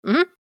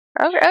 Mhm.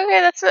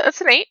 Okay,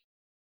 that's an 8.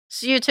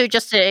 So you two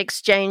just to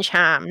exchange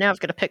harm. Now I've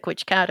got to pick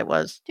which card it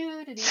was.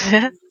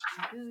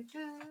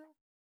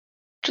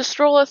 Just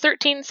roll a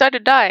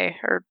 13-sided die,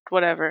 or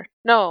whatever.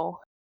 No.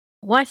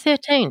 Why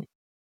 13?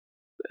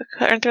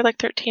 Aren't there like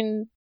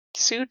 13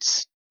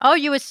 suits? Oh,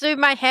 you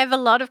assume I have a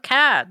lot of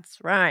cards.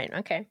 Right,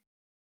 okay.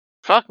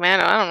 Fuck, man,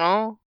 I don't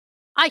know.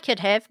 I could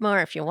have more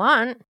if you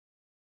want.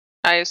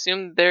 I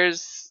assume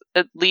there's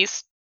at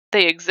least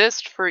they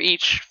exist for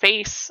each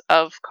face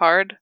of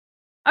card.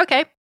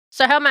 Okay.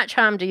 So how much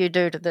harm do you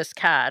do to this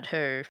card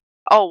who,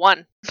 Oh,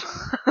 1.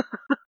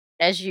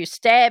 as you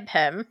stab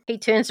him, he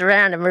turns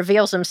around and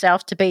reveals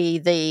himself to be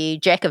the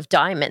Jack of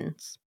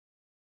Diamonds?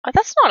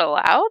 That's not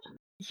allowed.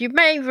 You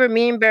may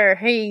remember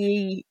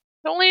he...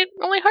 Only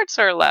hearts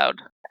are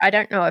allowed. I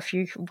don't know if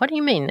you... What do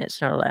you mean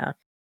it's not allowed?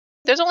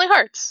 There's only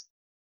hearts.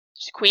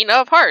 She's Queen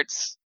of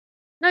Hearts.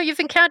 No, you've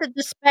encountered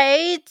the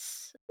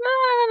spades. No.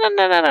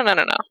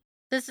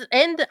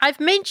 And I've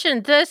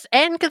mentioned this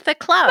and the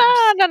clubs.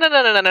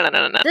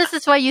 No. This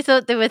is why you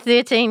thought there were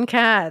 13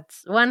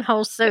 cards. One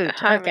whole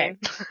suit. Okay.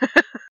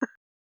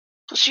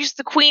 She's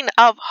the Queen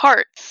of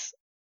Hearts.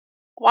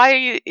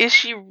 Why is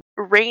she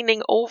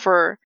reigning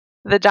over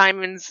the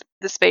diamonds,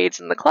 the spades,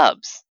 and the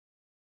clubs?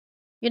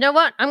 You know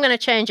what? I'm going to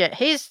change it.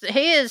 He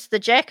is the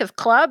Jack of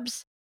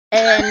Clubs,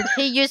 and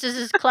he uses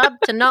his club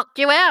to knock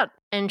you out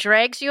and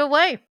drags you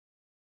away.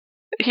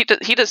 He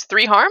does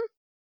 3 harm?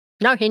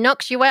 No, he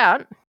knocks you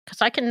out,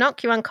 because I can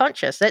knock you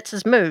unconscious. That's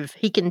his move.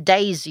 He can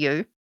daze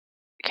you.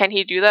 Can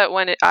he do that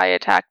when I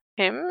attack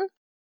him?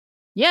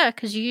 Yeah,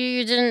 because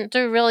you didn't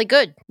do really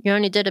good. You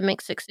only did a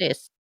mixed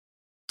success.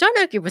 Don't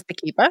argue with the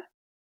keeper.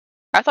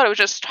 I thought it was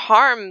just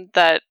harm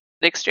that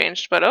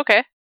exchanged, but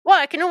okay. Well,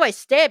 I can always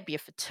stab you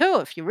for 2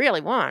 if you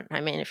really want.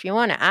 I mean, if you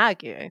want to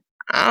argue.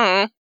 I don't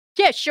know.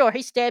 Yeah, sure.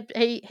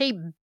 He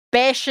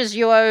bashes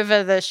you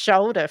over the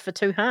shoulder for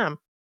 2 harm.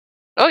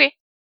 Okay.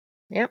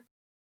 Yep.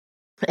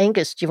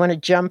 Angus, do you want to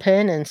jump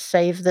in and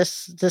save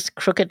this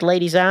crooked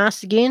lady's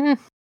ass again?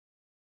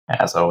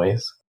 As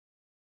always.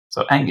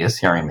 So Angus,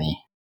 hearing the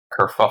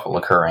kerfuffle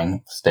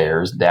occurring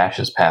stairs,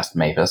 dashes past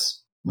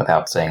Mavis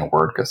without saying a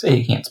word because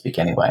he can't speak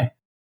anyway.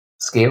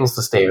 Scales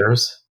the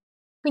stairs.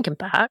 Linkin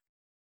Park.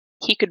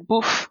 He could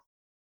boof.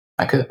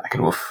 I could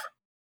woof.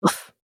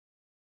 Oof.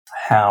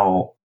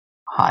 How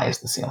high is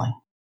the ceiling?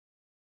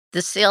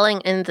 The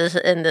ceiling in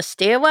the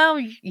stairwell.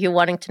 You're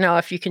wanting to know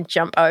if you can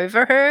jump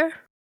over her?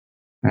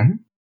 Mhm.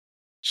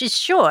 She's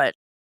short.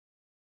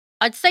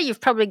 I'd say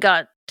you've probably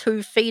got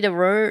 2 feet of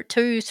room,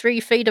 3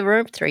 feet of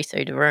room, 3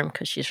 feet of room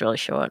because she's really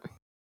short.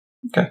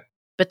 Okay.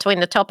 Between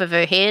the top of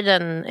her head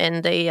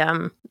and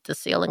the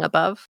ceiling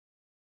above.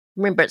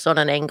 Remember, it's on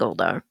an angle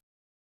though.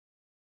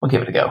 We'll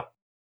give it a go.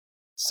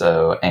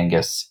 So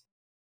Angus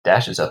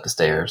dashes up the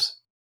stairs,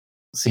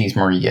 sees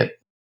Marie get...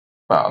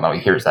 Well, no, he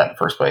hears that in the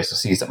first place, so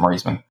sees that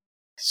Marie's been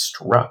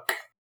struck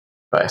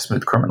by a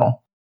smooth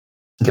criminal.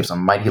 He gives a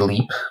mighty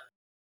leap,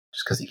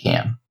 just because he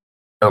can,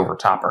 over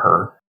top of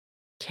her.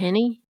 Can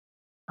he?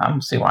 I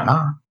don't see why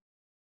not.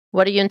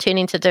 What are you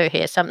intending to do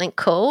here? Something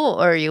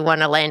cool, or you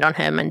want to land on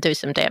him and do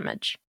some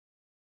damage?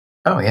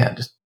 Oh yeah,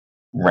 just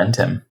rent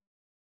him.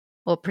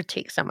 Or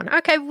protect someone?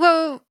 Okay,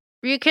 well,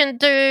 you can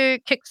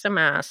kick some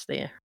ass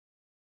there.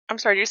 I'm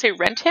sorry, did you say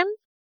rent him?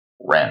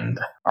 Rend.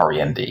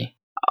 R-E-N-D.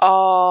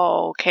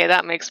 Oh, okay,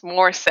 that makes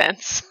more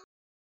sense.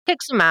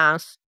 Kick some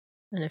ass.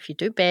 And if you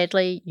do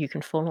badly, you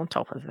can fall on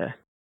top of her.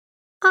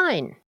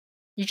 Fine.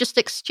 You just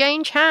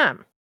exchange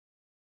harm.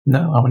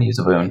 No, I'm going to use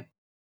a boon.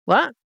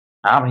 What?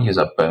 I'm going to use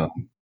a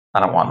boon. I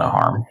don't want no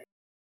harm.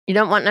 You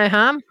don't want no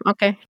harm?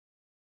 Okay.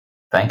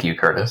 Thank you,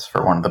 Curtis,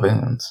 for one of the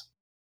boons.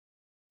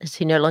 Is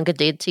he no longer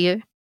dead to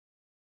you?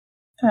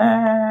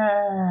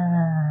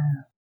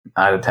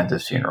 I'd attend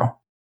his funeral.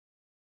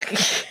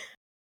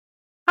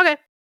 Okay.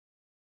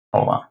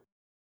 Hold on.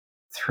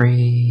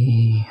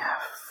 3,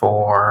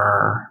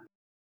 4,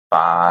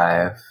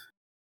 5.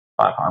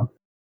 5 harm.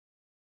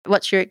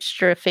 What's your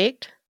extra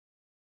effect?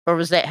 Or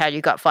was that how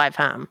you got 5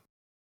 harm?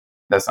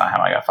 That's not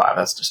how I got 5.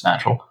 That's just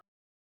natural.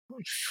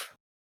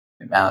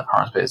 The amount of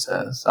harm space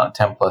says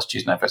 10 plus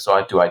choose an effect.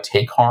 So do I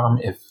take harm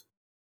if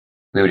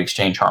we would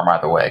exchange harm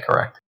either way,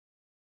 correct?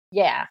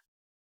 Yeah.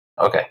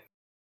 Okay.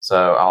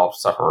 So I'll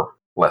suffer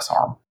less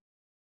harm.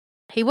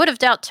 He would have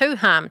dealt 2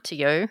 harm to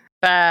you,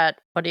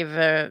 but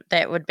whatever,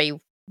 that would be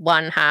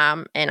 1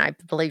 harm, and I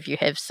believe you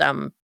have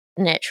some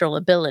natural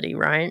ability,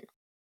 right?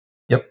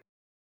 Yep.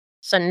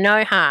 So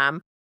no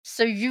harm.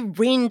 So you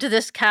rend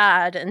this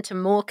card into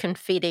more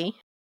confetti.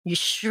 You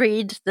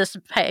shred this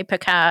paper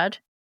card,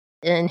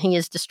 and he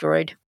is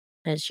destroyed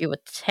as you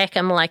attack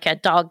him like a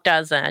dog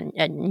does a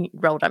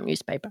rolled up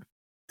newspaper.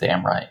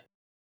 Damn right.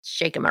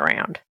 Shake him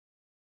around.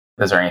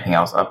 Is there anything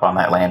else up on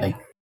that landing?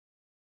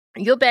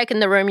 You're back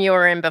in the room you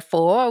were in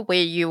before,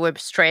 where you were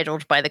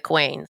straddled by the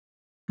queen.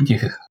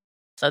 Yeah.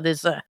 So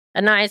there's a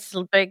nice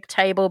big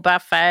table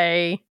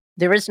buffet.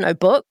 There is no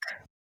book.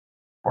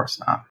 Of course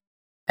not.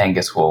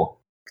 Angus will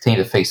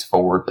continue to face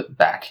forward,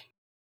 but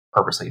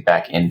purposely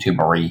back into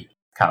Marie,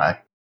 kind of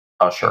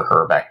usher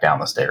her back down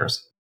the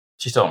stairs.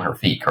 She's still on her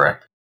feet,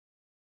 correct?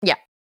 Yeah.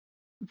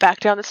 Back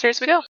down the stairs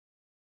we go.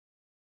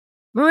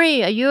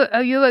 Marie, are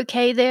you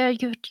okay there?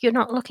 You're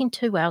not looking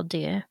too well,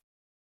 dear.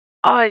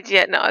 Oh,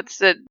 yeah, no,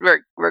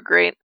 we're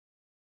great.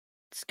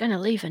 It's going to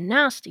leave a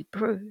nasty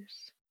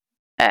bruise.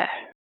 Eh.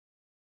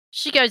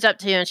 She goes up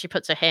to you and she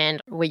puts her hand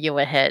where you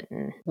were hit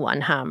and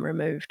 1 harm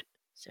removed.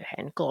 So her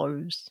hand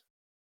glows.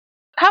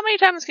 How many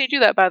times can you do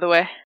that, by the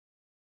way?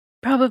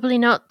 Probably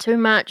not too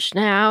much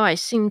now. I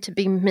seem to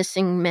be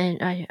missing...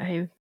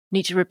 I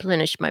need to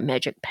replenish my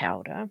magic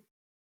powder.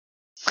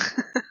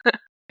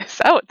 Is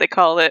that what they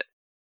call it?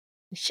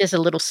 She has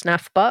a little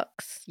snuff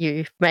box.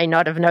 You may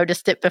not have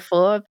noticed it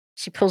before.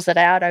 She pulls it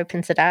out,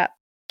 opens it up,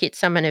 gets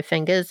some in her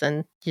fingers,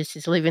 and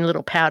she's leaving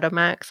little powder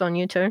marks on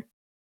you too.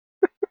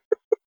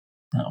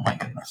 Oh my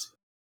goodness.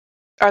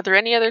 Are there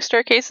any other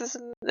staircases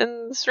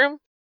in this room?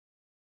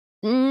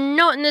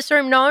 Not in this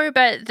room, no,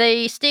 but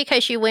the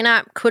staircase you went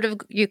up,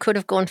 you could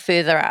have gone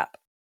further up.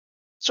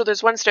 So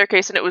there's one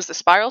staircase and it was the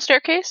spiral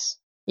staircase?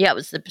 Yeah, it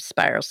was the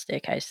spiral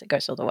staircase that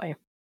goes all the way,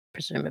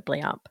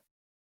 presumably up.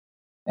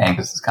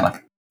 Angus is kind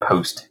of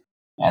post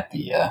at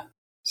the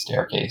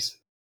staircase,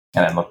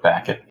 and then look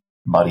back at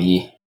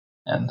Muddy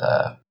and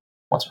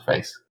what's her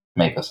face?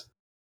 Mavis.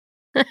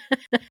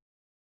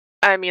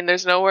 I mean,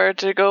 there's nowhere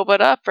to go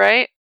but up,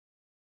 right?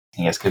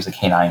 Angus gives a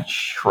canine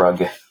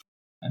shrug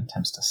and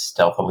attempts to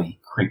stealthily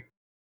creep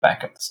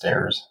back up the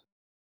stairs.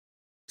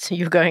 So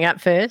you're going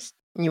up first?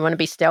 You want to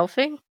be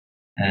stealthy?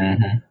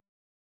 Mm-hmm.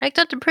 Act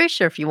under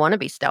pressure if you want to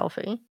be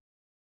stealthy.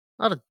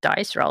 A lot of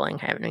dice rolling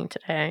happening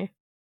today.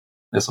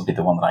 This will be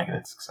the one that I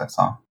get success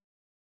on.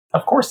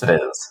 Of course it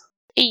is.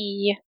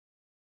 Eee.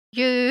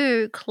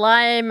 You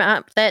climb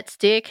up that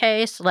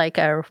staircase like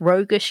a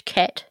roguish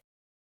cat.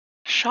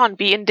 Sean,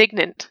 be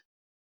indignant.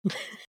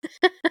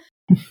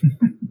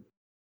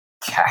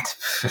 Cat.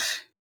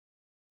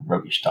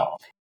 Roguish dog.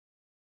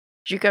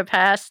 You go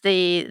past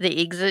the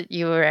exit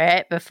you were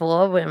at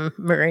before when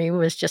Marie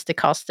was just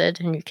accosted,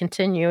 and you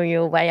continue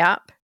your way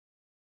up.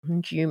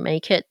 And you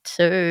make it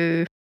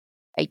to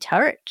a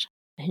turret,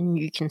 and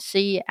you can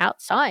see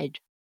outside.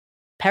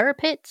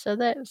 Parapets,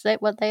 is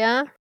that what they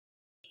are?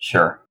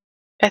 Sure.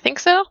 I think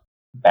so.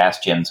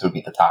 Bastions would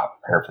be the top.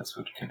 Parapets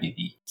could be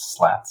the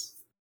slats.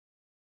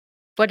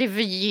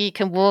 Whatever you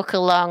can walk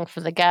along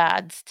for the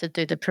guards to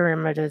do the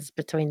perimeters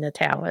between the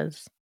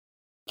towers.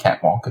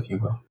 Catwalk, if you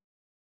will.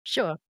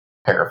 Sure.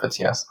 Parapets,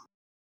 yes.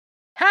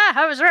 Ha!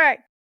 I was right!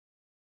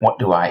 What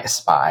do I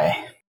espy?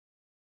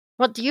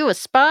 What do you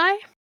espy?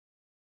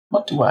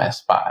 What do I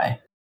espy?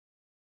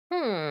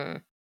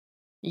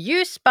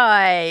 You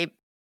spy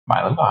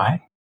My little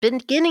eye.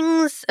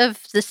 beginnings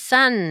of the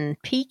sun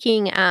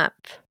peeking up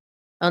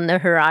on the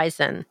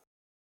horizon.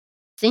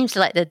 Seems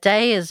like the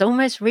day is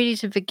almost ready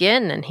to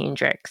begin in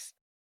Hendrix.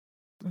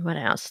 What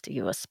else do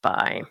you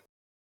espy?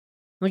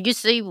 Well, you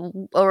see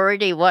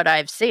already what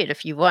I've said.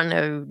 If you want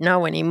to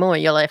know any more,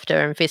 you'll have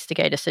to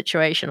investigate a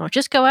situation or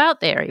just go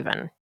out there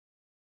even.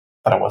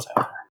 But I was out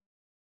there.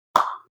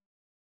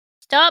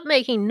 Stop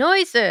making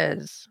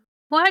noises.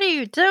 What are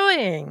you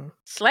doing?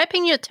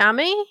 Slapping your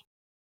tummy?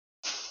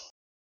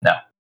 No.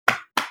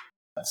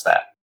 That's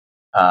that.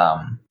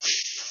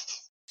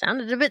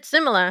 Sounded a bit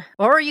similar.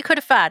 Or you could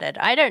have farted.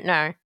 I don't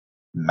know.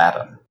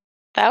 Madam.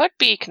 That would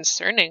be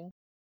concerning.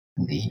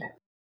 Indeed.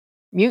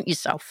 Mute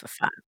yourself for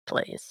fun,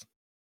 please.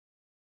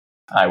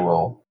 I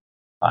won't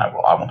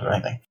do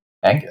anything.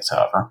 Angus,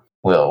 however,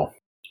 will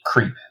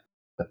creep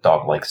with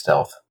dog-like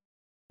stealth,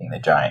 being the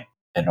giant,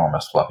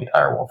 enormous, fluffy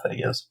direwolf that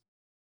he is.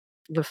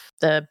 With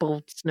the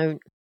bald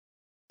snoot.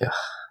 Yes.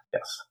 A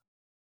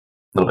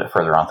little bit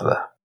further onto the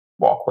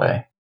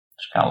walkway.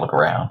 Just kind of look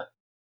around.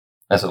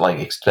 Does it,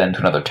 extend to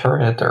another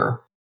turret,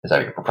 or is that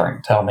what you're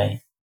preparing to tell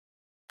me?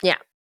 Yeah.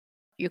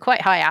 You're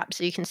quite high up,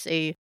 so you can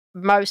see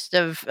most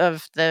of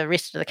the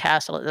rest of the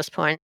castle at this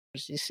point.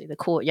 You see the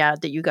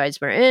courtyard that you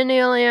guys were in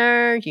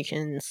earlier. You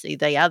can see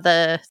the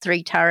other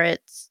 3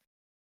 turrets.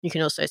 You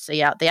can also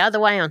see out the other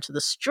way onto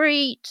the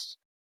street.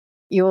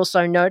 You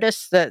also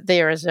notice that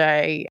there is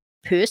a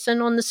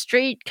person on the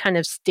street kind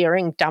of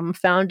staring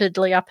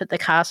dumbfoundedly up at the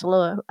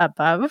castle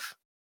above.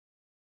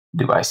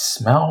 Do I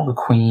smell the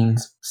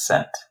queen's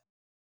scent?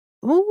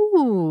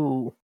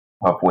 Ooh.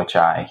 Of which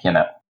I,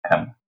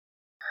 am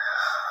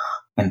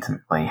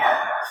intimately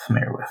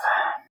familiar with.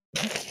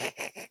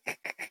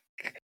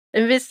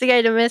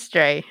 Investigate a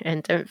mystery,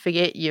 and don't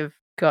forget you've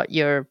got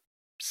your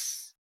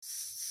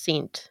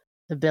scent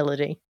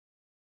ability,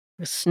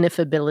 your sniff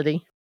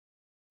ability.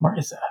 Where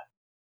is that?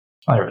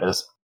 Oh, there it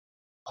is.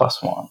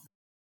 +1.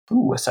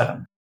 Ooh, a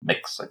 7.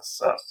 Mixed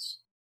success.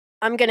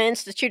 I'm going to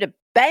institute a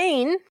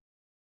bane.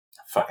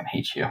 I fucking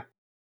hate you.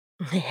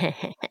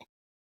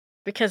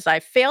 Because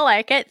I feel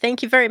like it.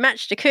 Thank you very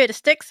much to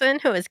Curtis Dixon,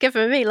 who has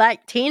given me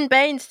 10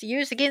 banes to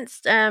use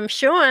against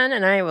Sean,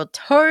 and I will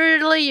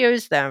totally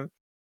use them.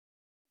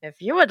 If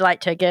you would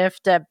like to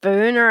gift a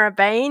boon or a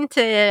bane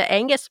to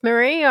Angus,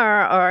 Marie,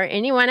 or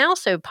anyone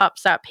else who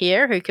pops up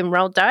here who can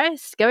roll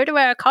dice, go to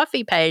our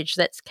coffee page.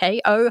 That's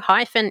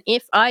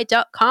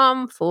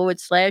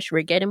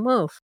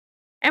ko-fi.com/Regatta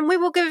and we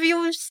will give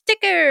you a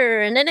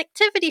sticker and an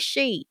activity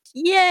sheet.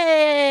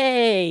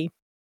 Yay!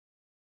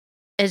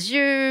 As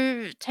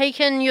you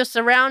take in your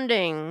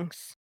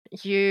surroundings,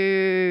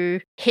 you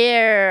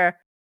hear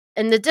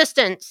in the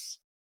distance,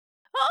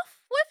 "Off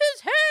with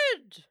his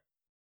head!"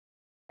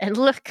 And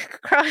look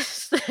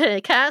across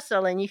the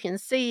castle, and you can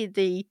see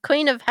the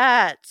Queen of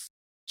Hearts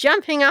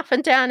jumping up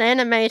and down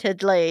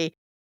animatedly.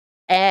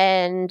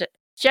 And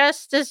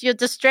just as you're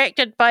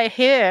distracted by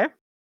her,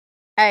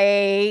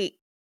 a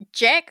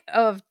Jack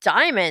of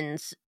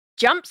Diamonds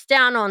jumps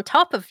down on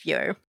top of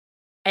you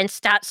and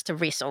starts to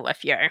wrestle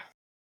with you,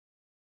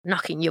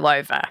 knocking you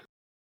over.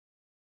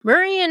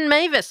 Marie and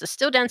Mavis are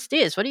still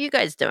downstairs. What are you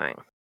guys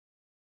doing?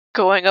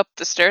 Going up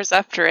the stairs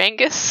after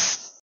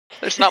Angus.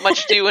 There's not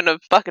much to do in a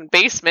fucking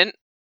basement.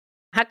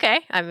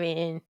 Okay, I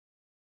mean...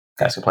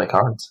 Guys can play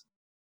cards.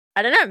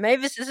 I don't know,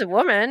 Mavis is a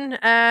woman.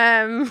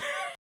 Guys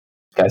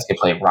can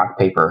play rock,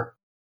 paper,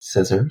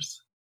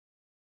 scissors.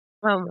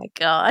 Oh my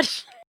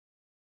gosh.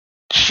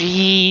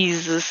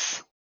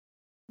 Jesus.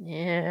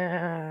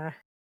 Yeah.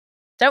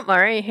 Don't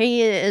worry,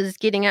 he is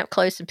getting up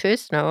close and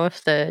personal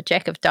with the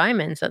Jack of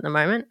Diamonds at the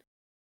moment.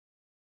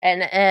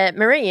 And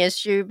Marie,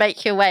 as you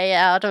make your way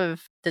out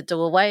of the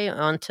doorway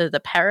onto the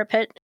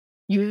parapet,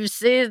 you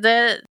see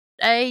that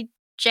a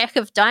Jack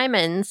of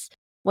Diamonds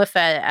with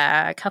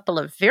a couple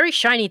of very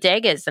shiny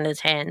daggers in his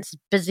hands,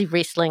 busy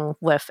wrestling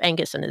with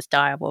Angus in his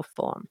direwolf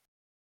form.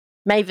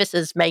 Mavis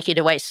is making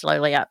her way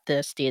slowly up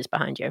the stairs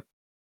behind you.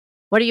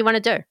 What do you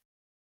want to do?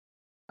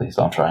 Please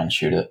don't try and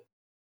shoot it.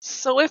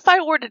 So if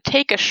I were to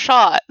take a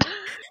shot,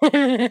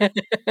 Oh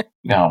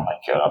my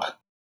god.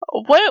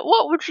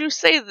 What would you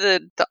say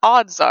the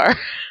odds are?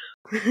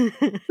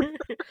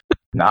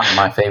 Not in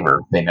my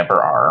favor. They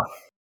never are.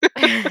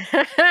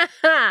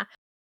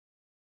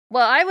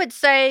 Well, I would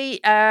say,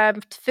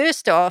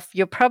 first off,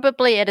 you're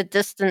probably at a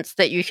distance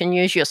that you can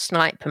use your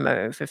sniper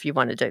move if you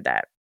want to do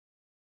that.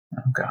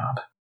 Oh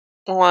god.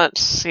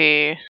 Let's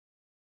see.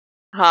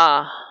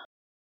 Huh.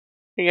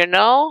 You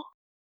know?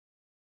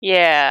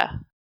 Yeah.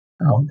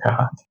 Oh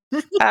god.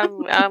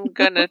 I'm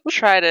gonna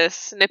try to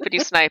snippety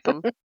snipe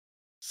him.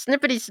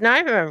 Snippety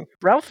sniper,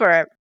 roll for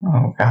it.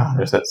 Oh god.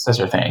 There's that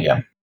scissor thing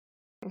again.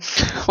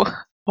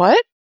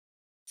 What?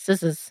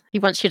 Scissors. He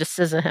wants you to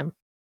scissor him.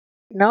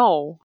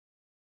 No.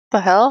 The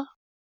hell?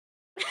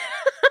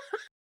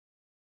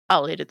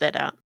 I'll edit that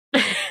out.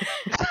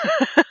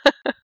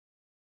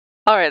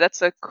 Alright,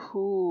 that's a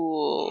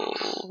cool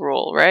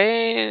roll,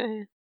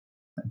 right?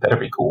 That better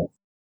be cool.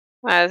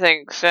 I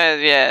think so,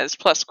 yeah, it's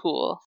plus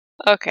cool.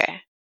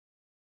 Okay.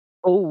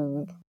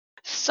 Oh.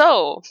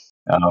 So,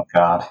 Oh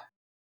god.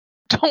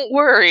 don't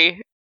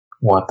worry.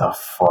 What the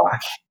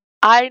fuck?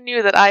 I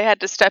knew that I had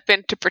to step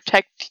in to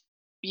protect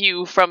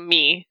you from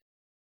me.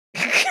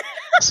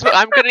 So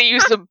I'm gonna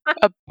use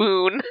a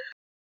boon.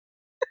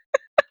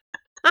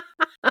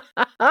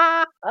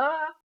 I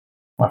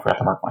forgot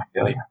to mark my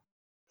failure.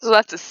 So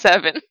that's a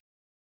 7.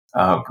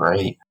 Oh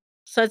great.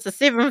 So it's a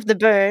 7 of the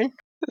boon.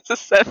 It's a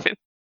 7.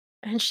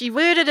 And she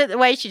worded it the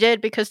way she did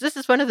because this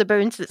is one of the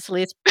boons that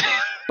Celeste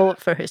bought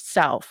for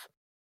herself.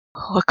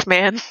 Look,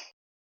 man.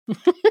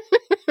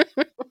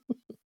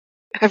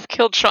 I've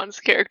killed Sean's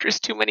characters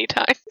too many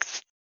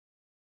times.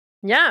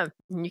 Yeah,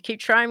 and you keep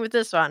trying with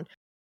this one.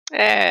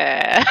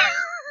 Eh.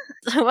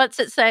 So what's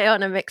it say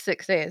on a mixed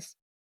success?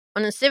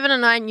 On a 7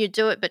 and 9, you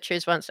do it, but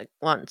choose one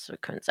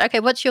consequence.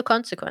 Okay, what's your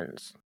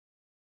consequence?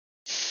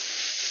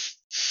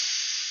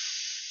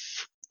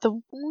 The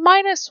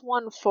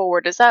 -1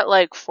 forward, is that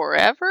like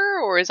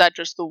forever, or is that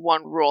just the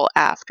one roll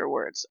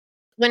afterwards?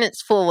 When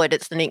it's forward,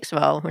 it's the next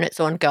roll. When it's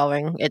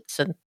ongoing, it's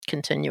a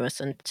continuous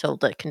until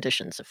the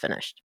conditions are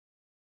finished.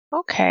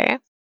 Okay.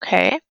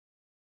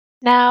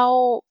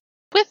 Now,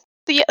 with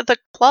the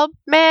club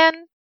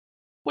man,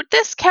 would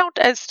this count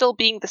as still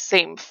being the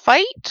same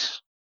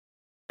fight?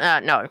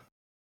 No,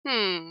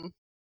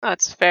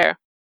 That's fair.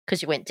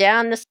 because you went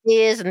down the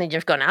stairs and then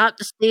you've gone up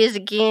the stairs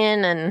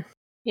again, and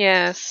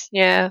Yes.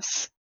 yeah.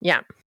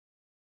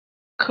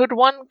 Could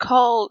one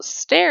call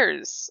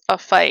stairs a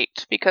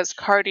fight because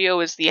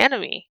cardio is the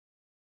enemy?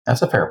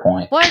 That's a fair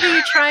point. What are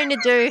you trying to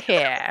do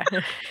here?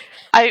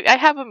 I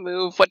have a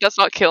move, what does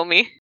not kill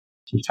me.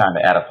 She's trying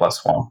to add a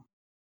 +1.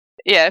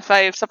 Yeah, if I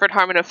have suffered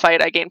harm in a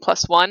fight, I gain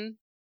 +1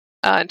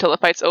 until the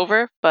fight's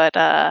over, but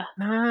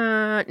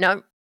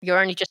No, you're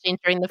only just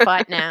entering the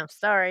fight now.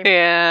 Sorry.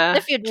 yeah.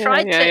 If you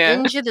tried to yeah.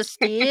 injure the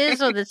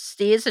stairs or the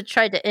stairs had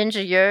tried to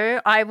injure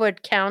you, I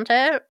would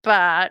counter,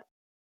 but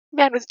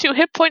Man, with 2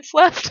 hit points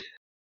left.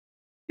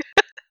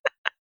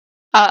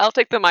 I'll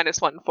take the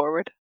 -1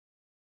 forward.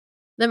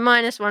 the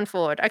 -1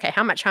 forward. Okay,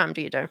 how much harm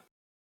do you do?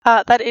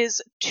 That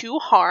is 2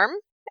 harm,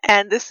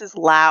 and this is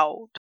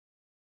loud.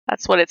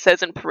 That's what it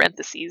says in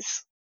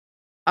parentheses.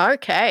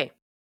 Okay.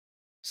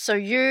 So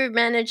you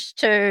managed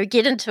to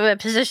get into a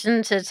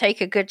position to take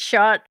a good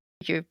shot.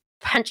 You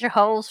punch a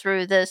hole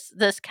through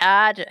this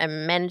card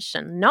and manage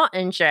to not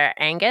injure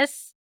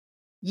Angus.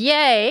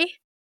 Yay!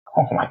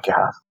 Oh my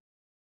god.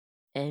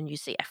 And you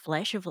see a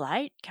flash of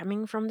light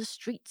coming from the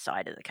street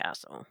side of the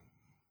castle.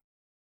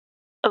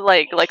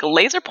 Like a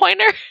laser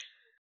pointer?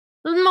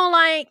 More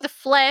like the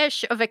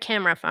flash of a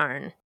camera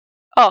phone.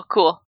 Oh,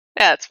 cool.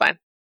 Yeah, that's fine.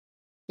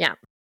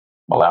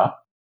 Allow.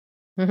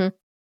 Mhm.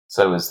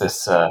 So is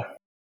this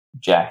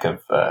Jack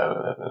of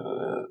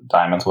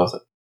Diamonds, was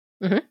it?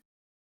 Mhm.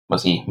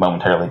 Was he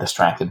momentarily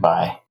distracted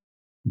by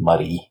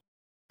Muddy?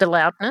 The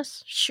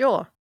loudness?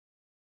 Sure.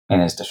 In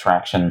his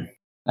distraction,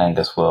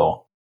 Angus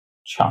will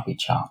chompy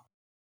chomp.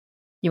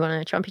 You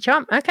want to chompy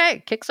chomp? Okay,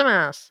 kick some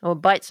ass. Or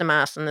bite some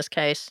ass in this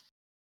case.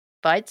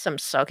 Bite some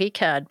soggy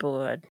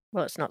cardboard.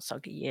 Well, it's not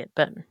soggy yet,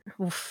 but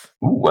oof.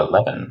 Ooh,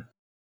 11.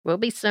 Will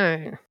be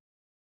soon.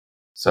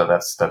 So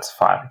that's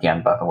 5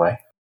 again, by the way.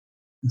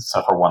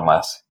 Suffer 1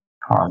 less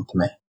harm to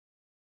me.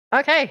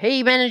 Okay,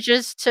 he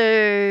manages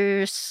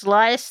to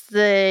slice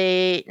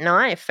the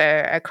knife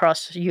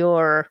across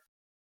your,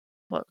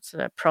 what's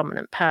a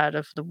prominent part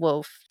of the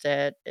wolf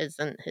that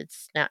isn't his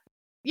snout.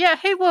 Yeah,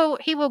 he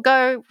will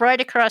go right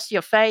across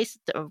your face.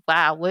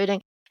 Wow,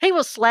 wording. He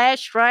will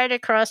slash right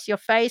across your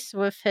face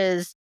with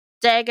his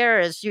dagger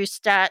as you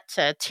start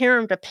to tear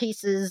him to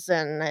pieces,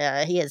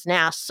 and he is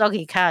now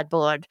soggy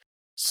cardboard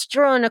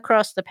strewn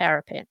across the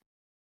parapet.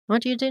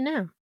 What do you do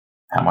now?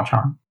 How much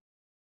harm?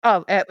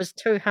 Oh, it was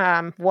 2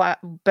 harm,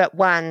 but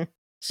 1,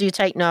 so you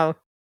take no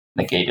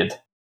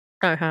Negated.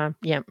 harm.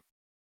 Yeah.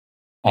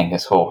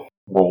 Angus will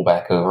roll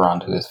back over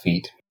onto his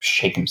feet,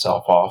 shake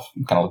himself off,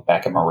 and kind of look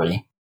back at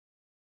Marie.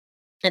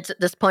 It's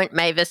at this point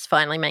Mavis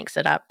finally makes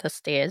it up the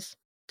stairs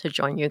to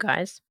join you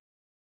guys.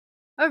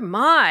 Oh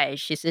my,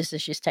 she says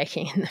as she's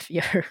taking in the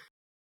view.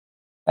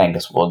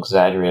 Angus will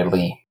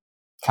exaggeratedly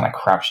kind of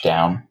crouch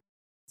down,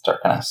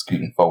 start kind of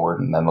scooting forward,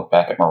 and then look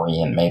back at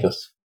Marie and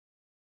Mavis.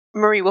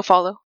 Marie will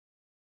follow,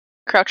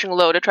 crouching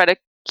low to try to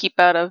keep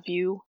out of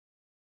view.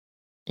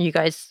 You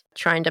guys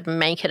trying to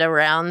make it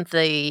around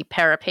the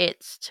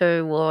parapets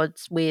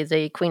towards where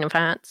the Queen of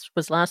Hearts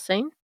was last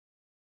seen?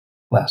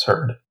 Last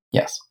heard,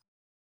 yes.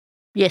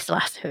 Yes,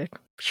 last heard,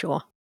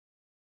 sure.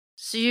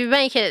 So you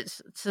make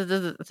it to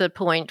the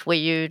point where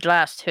you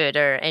last heard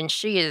her, and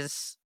she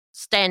is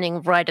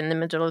standing right in the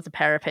middle of the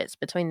parapets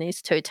between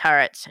these two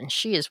turrets, and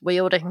she is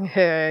wielding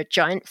her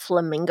giant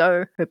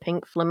flamingo, her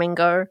pink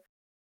flamingo.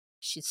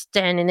 She's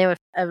standing there with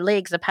her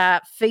legs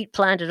apart, feet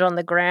planted on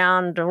the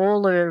ground,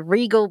 all her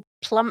regal,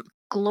 plump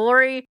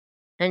glory.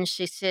 And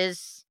she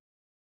says,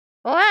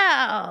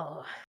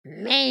 "Wow,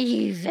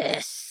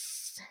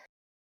 Mavis.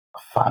 A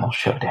final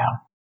showdown.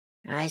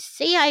 I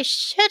see I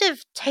should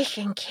have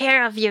taken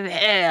care of you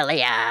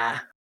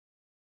earlier."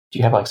 Do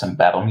you have like some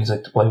battle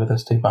music to play with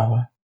this too, by the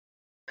way?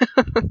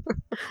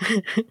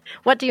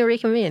 What do you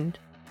recommend?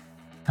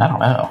 I don't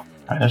know.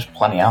 I mean, there's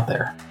plenty out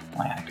there.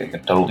 Like, I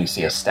could totally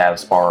see a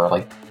status bar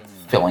like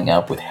filling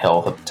up with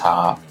health at the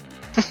top.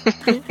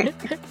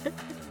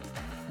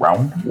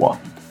 Round 1.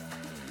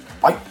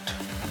 Fight!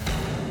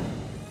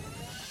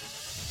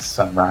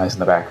 Sunrise in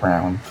the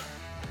background.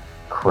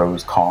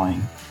 Crows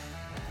cawing.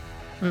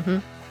 Mm-hmm.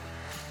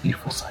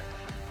 Beautiful sight.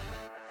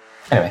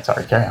 Anyway,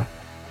 sorry, carry on.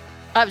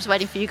 I was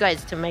waiting for you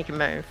guys to make a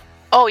move.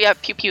 Oh, yeah,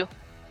 pew pew.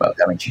 Well,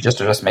 I mean, she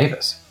just addressed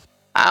Mavis.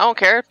 I don't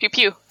care, pew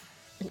pew.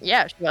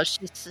 Yeah, well,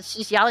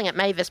 she's yelling at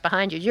Mavis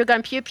behind you. You're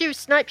going pew pew,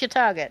 snipe your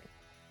target.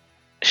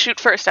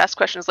 Shoot first, ask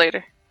questions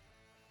later.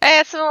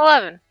 Hey, it's an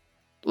 11.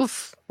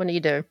 Oof, what do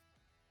you do?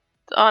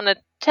 On a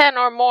 10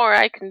 or more,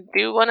 I can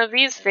do one of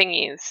these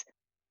thingies.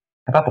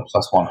 How about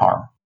the +1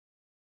 harm?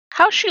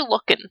 How's she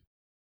looking?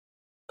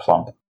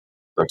 Plump.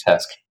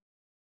 Grotesque.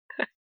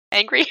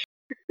 Angry?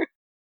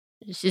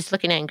 She's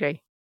looking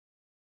angry.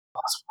 +1.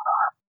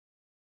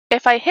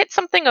 If I hit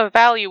something of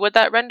value, would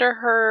that render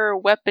her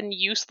weapon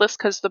useless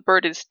because the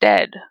bird is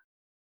dead?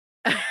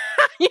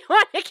 You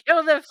want to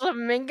kill the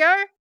flamingo?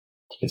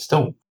 You can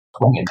still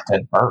swing a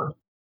dead bird.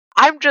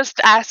 I'm just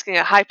asking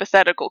a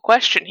hypothetical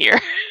question here.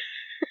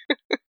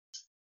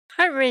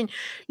 I mean,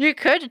 you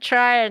could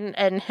try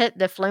and hit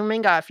the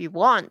flamingo if you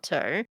want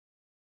to.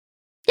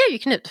 Yeah, you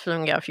can hit the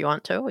flamingo if you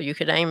want to, or you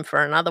could aim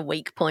for another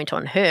weak point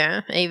on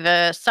her.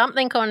 Either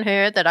something on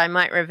her that I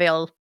might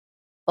reveal,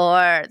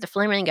 or the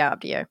flamingo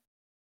up to you.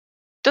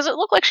 Does it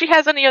look like she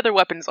has any other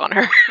weapons on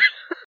her?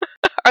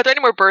 Are there any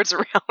more birds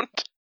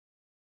around?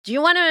 Do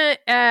you want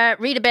to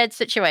read a bad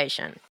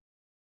situation?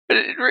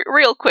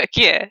 Real quick,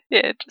 yeah.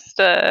 Just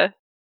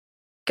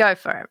Go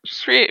for it.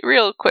 just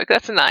real quick.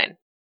 That's a 9.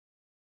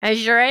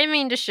 As you're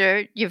aiming to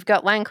shoot, you've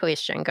got one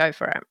question. Go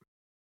for it.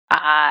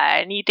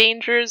 Any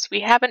dangers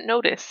we haven't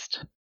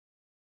noticed?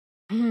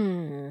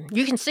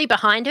 You can see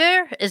behind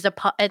her is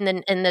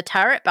in the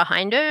turret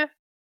behind her, a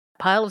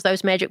pile of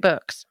those magic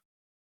books.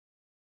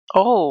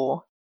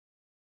 Oh.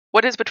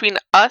 What is between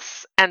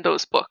us and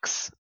those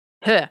books?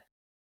 Her.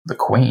 The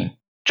queen.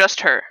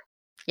 Just her.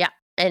 Yeah,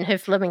 and her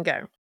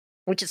flamingo,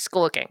 which is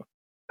squawking.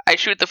 I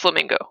shoot the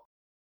flamingo.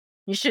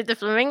 You shoot the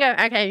flamingo?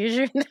 Okay, you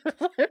shoot the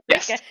flamingo.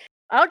 Yes.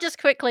 I'll just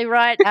quickly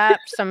write up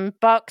some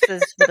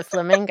boxes for the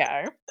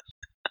flamingo.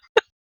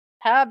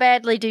 How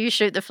badly do you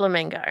shoot the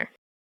flamingo?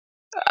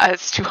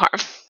 It's 2 harm.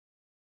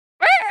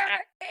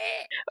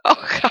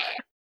 Oh, God.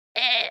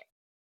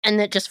 And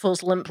it just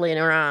falls limply in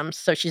her arms.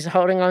 So she's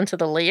holding onto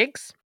the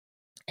legs,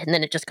 and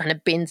then it just kind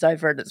of bends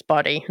over at its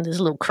body. And there's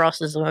little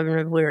crosses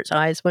over where its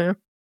eyes were.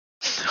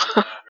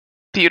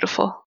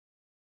 Beautiful.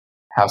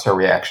 How's her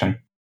reaction?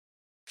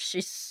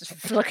 She's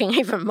looking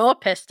even more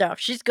pissed off.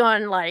 She's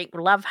gone like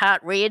love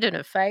heart red in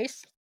her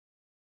face.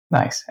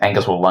 Nice.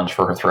 Angus will lunge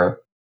for her throat.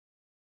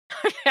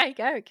 Okay,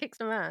 go. Kick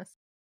some ass.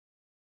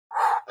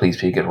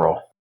 Please be a good roll.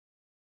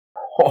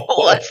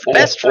 Oh, that's the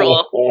best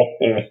roll.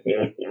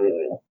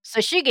 So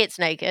she gets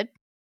naked.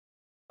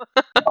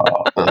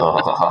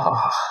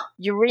 Ugh.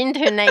 You rend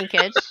her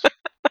naked.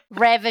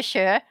 Ravish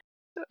her.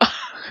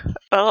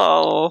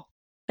 Oh.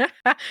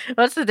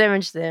 What's the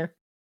damage there?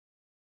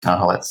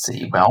 Let's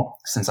see. Well,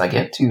 since I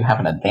get to have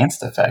an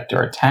advanced effect,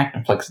 her attack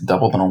inflicts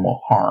double the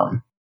normal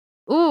harm.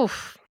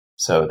 Oof.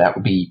 So that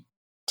would be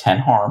 10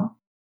 harm.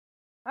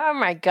 Oh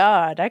my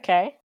god,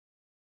 okay.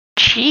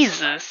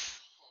 Jesus.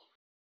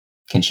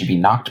 Can she be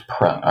knocked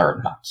prone,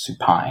 or not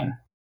supine?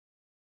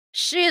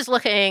 She is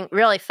looking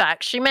really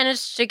fucked. She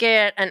managed to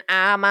get an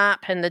arm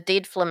up in the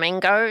dead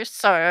flamingo,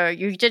 so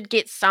you did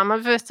get some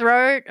of her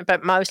throat,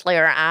 but mostly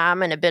her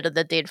arm and a bit of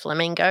the dead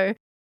flamingo.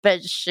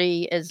 But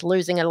she is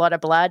losing a lot of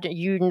blood.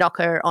 You knock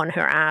her on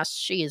her ass.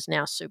 She is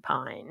now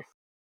supine.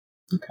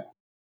 Okay.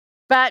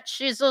 But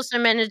she's also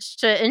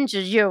managed to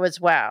injure you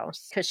as well,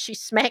 because she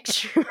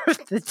smacked you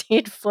with the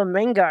dead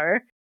flamingo,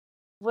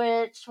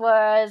 which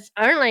was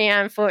only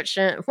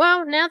unfortunate.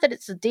 Well, now that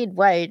it's a dead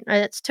weight,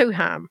 it's 2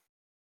 harm.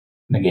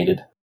 Negated.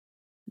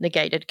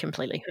 Negated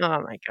completely. Oh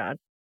my god.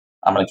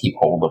 I'm going to keep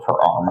hold of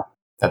her arm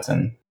that's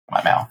in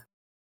my mouth,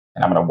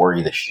 and I'm going to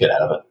worry the shit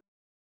out of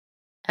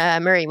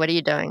it. Murray, what are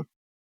you doing?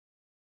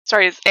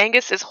 Sorry,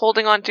 Angus is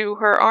holding onto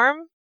her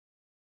arm?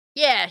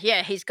 Yeah,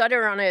 he's got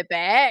her on her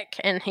back,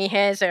 and he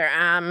has her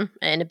arm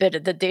and a bit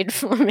of the dead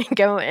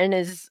flamingo in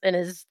his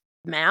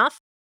mouth.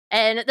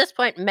 And at this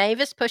point,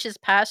 Mavis pushes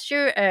past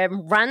you,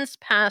 runs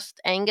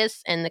past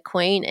Angus and the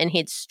Queen, and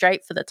heads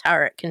straight for the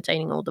turret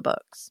containing all the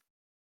books.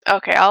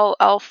 Okay,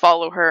 I'll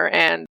follow her,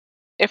 and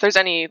if there's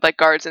any like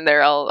guards in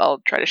there,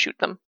 I'll try to shoot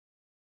them.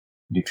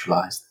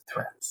 Neutralize the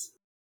threats.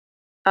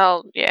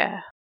 I'll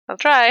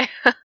try.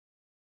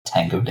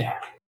 Tango down.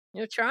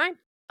 You'll try?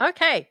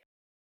 Okay.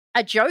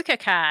 A Joker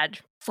card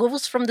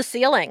falls from the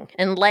ceiling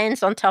and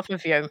lands on top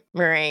of you,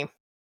 Marie.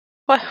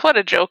 What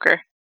a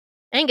joker.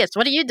 Angus,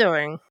 what are you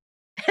doing?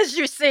 As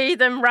you see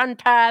them run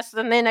past,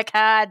 and then a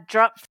card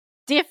drops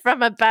death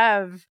from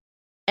above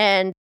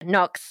and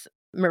knocks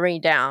Marie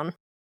down.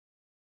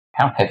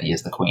 How heavy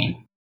is the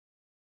Queen?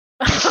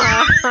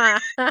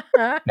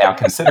 Now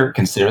consider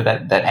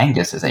that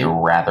Angus is a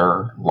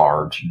rather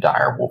large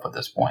dire wolf at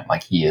this point.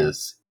 Like, he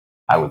is,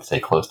 I would say,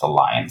 close to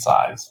lion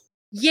size.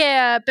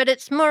 Yeah, but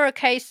it's more a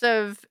case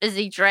of, is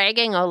he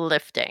dragging or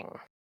lifting?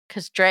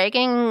 Because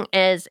dragging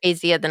is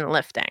easier than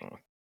lifting.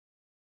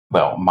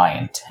 Well, my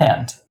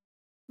intent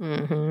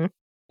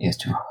is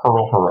to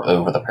hurl her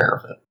over the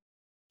parapet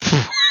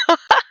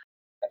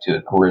to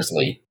a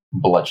grisly,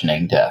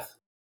 bludgeoning death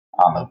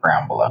on the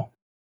ground below.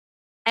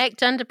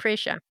 Act under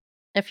pressure,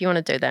 if you want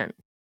to do that.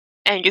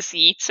 Angus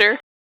eats her.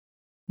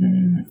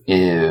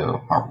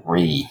 Ew,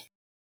 Marie.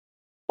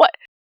 What?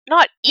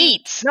 Not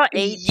eats. Not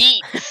eats.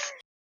 Yeets.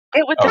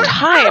 Get with the Oh,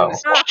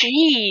 times. no.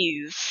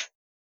 Jeez.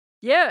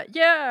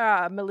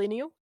 Yeah,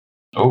 millennial.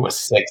 Oh, a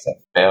 6, a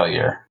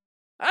failure.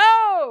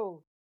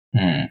 Oh!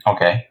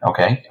 Okay. I'm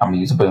gonna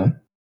use a boon.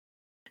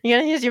 You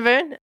gonna use your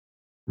boon?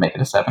 Make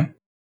it a 7.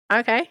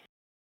 Okay.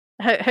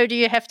 Who do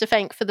you have to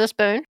thank for this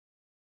boon?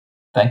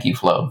 Thank you,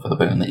 Flo, for the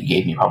boon that you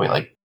gave me probably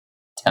like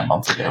 10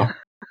 months ago.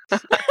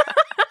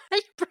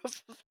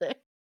 Probably.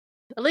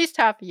 At least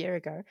half a year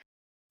ago.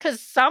 Because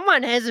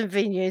someone hasn't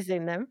been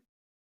using them.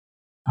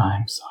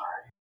 I'm sorry.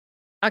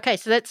 Okay,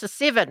 so that's a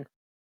 7.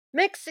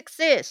 Mixed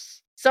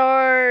success.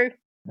 So...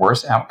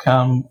 Worst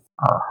outcome,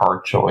 or a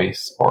hard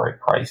choice, or a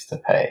price to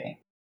pay?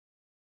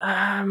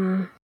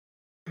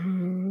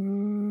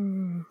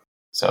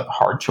 So,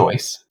 hard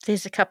choice.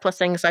 There's a couple of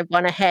things I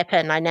want to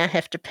happen. I now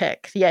have to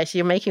pick. Yes,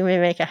 you're making me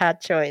make a hard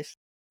choice.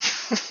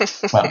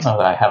 Well, no,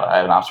 I have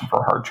an option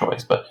for a hard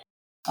choice, but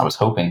I was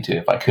hoping to,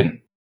 if I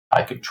couldn't,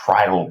 I could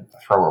try to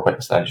throw her, but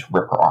instead I just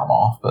rip her arm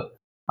off, but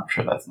I'm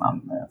sure that's not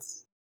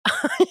that's.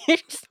 You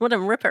just want to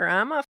rip her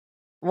arm off?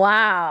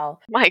 Wow.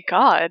 My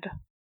God.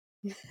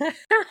 You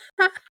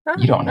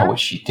don't know what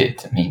she did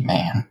to me,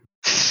 man.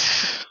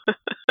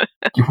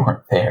 You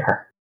weren't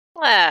there.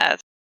 Ah,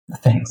 The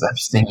things I've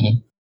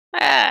seen.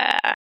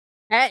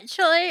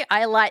 Actually,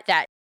 I like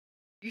that.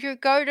 You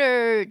go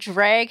to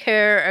drag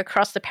her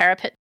across the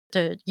parapet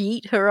to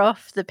yeet her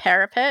off the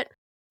parapet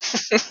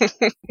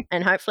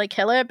and hopefully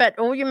kill her, but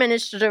all you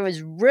manage to do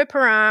is rip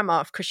her arm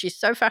off because she's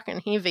so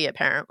fucking heavy,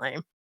 apparently.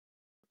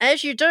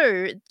 As you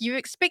do, you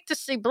expect to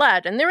see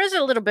blood, and there is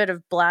a little bit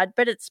of blood,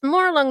 but it's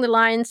more along the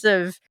lines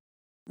of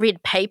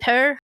red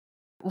paper.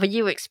 Where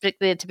you expect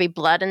there to be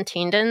blood and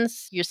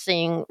tendons, you're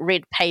seeing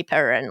red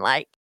paper and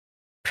like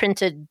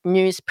printed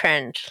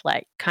newsprint,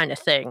 like kind of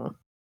thing.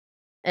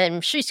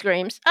 And she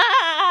screams,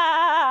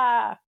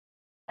 "Ah!"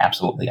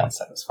 Absolutely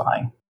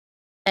unsatisfying.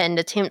 And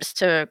attempts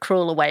to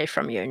crawl away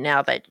from you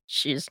now that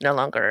she's no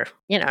longer,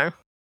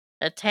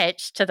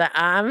 attached to the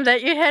arm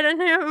that you had in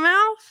her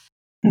mouth.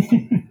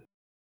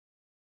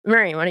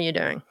 Mary, what are you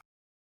doing?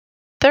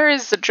 there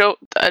is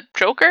a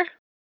joker?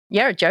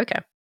 You're a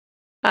joker.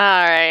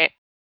 Alright.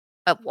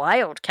 A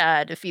wild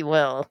card, if you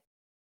will.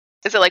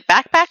 Is it like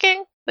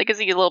backpacking? Like, is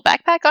he a little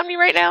backpack on me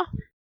right now?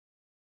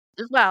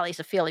 Well, he's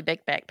a fairly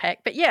big backpack,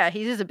 but yeah,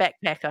 he is a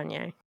backpack on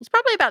you. He's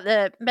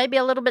probably maybe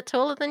a little bit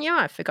taller than you.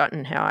 I've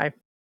forgotten how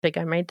big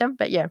I made them,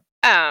 but yeah.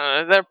 I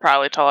don't know. They're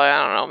probably taller.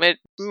 I don't know.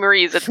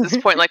 Marie's at this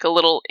point like a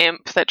little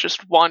imp that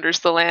just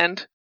wanders the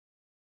land.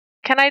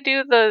 Can I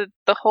do the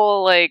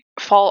whole, like,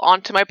 fall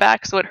onto my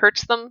back so it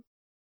hurts them?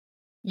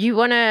 You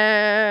want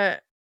to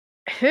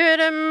hurt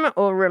him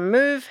or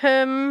remove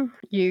him?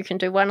 You can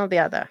do one or the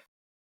other.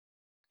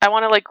 I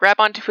want to, like, grab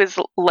onto his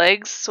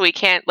legs so he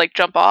can't, like,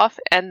 jump off,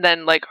 and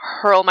then, like,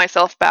 hurl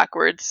myself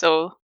backwards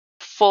so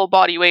full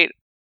body weight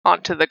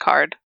onto the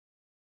card.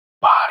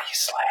 Body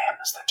slam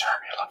is the term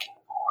you're looking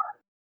for.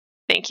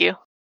 Thank you.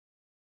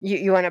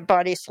 You want to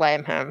body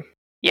slam him?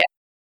 Yeah.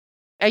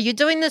 Are you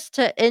doing this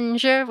to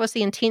injure? Was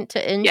the intent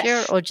to injure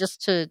Yes. or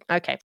just to...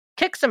 Okay.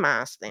 Kick some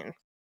ass then.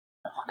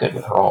 Good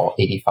with her all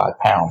 85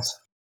 pounds.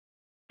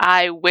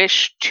 I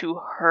wish to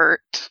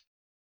hurt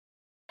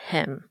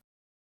Him.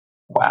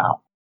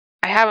 Wow.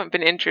 I haven't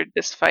been injured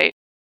this fight.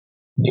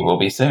 You will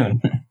be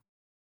soon.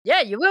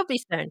 Yeah, you will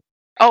be soon.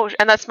 Oh,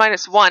 and that's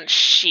 -1.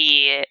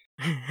 Shit.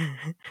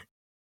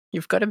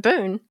 You've got a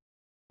boon.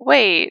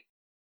 Wait.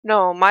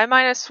 No, my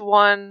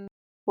 -1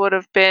 would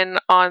have been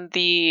on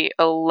the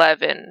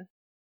 11,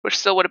 which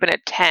still would have been a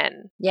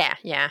 10.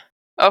 Yeah.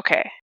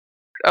 Okay.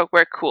 Oh,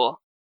 we're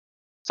cool.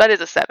 So that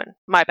is a 7.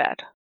 My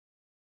bad.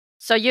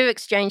 So you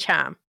exchange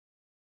harm.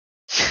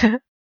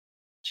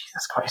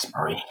 Jesus Christ,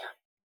 Marie.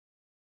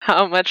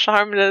 How much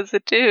harm does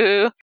it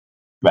do?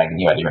 Dragon,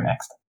 you you're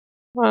next.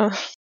 Well,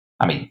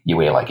 I mean, you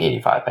weigh like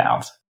 85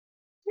 pounds.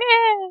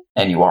 yeah.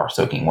 And you are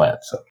soaking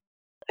wet, so.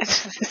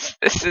 This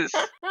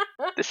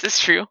is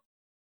true.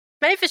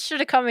 Mavis should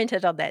have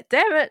commented on that.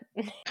 Damn it.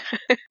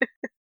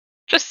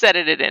 Just set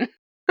it in.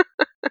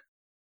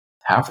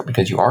 However,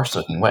 because you are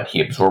soaking wet,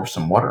 he absorbs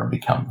some water and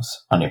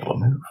becomes unable to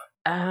move.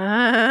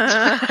 And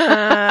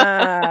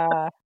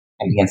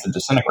begins to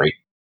disintegrate.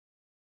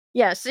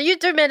 Yeah, so you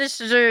do manage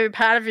to do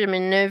part of your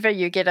maneuver.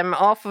 You get him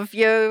off of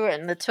you,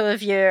 and the two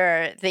of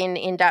you then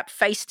end up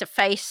face to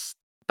face.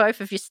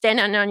 Both of you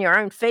standing on your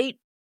own feet,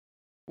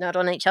 not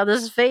on each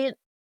other's feet.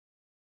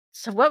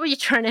 So what were you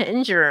trying to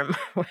injure him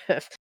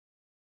with?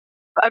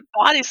 A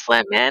body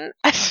slam, man.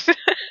 I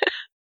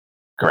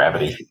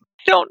Gravity.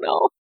 don't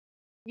know.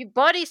 You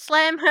body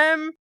slam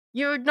him.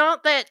 You're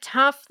not that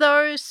tough,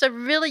 though, so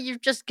really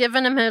you've just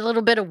given him a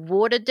little bit of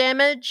water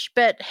damage,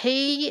 but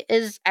he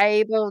is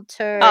able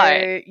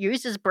to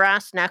use his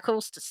brass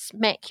knuckles to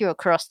smack you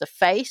across the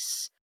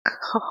face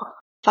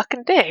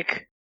Fucking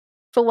dig.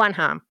 for 1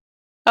 harm.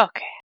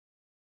 Okay.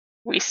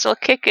 We still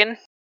kicking.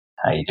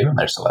 How you doing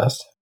there,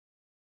 Celeste?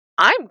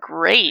 I'm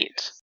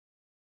great.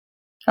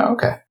 Oh,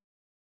 okay.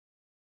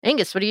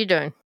 Angus, what are you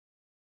doing?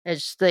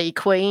 As the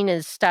queen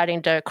is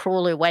starting to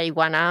crawl her way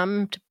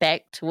one-armed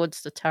back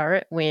towards the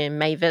turret where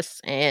Mavis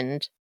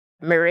and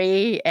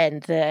Marie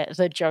and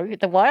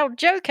the wild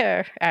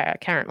Joker are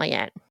currently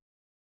at.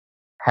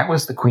 How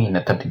is the queen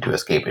attempting to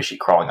escape? Is she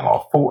crawling on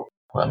all four?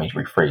 Let me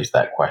rephrase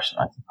that question,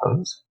 I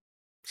suppose.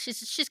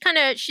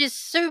 She's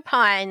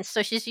supine,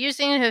 so she's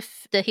using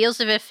the heels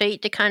of her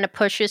feet to kind of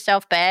push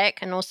herself back,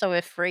 and also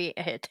her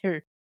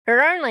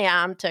only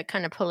arm to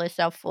kind of pull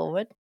herself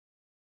forward.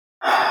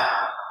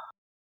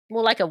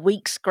 More like a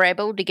weak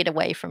scrabble to get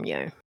away from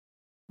you,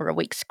 or a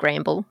weak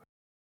scramble.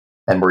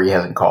 And Marie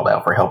hasn't called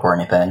out for help or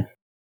anything.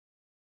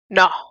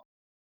 No.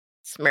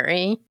 It's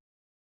Marie.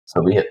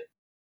 So be it.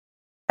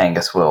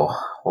 Angus will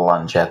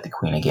lunge at the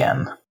queen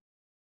again.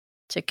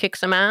 To kick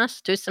some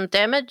ass, do some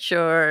damage,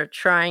 or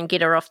try and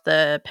get her off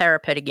the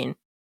parapet again?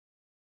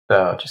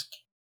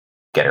 Just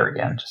get her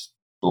again. Just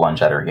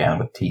lunge at her again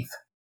with teeth.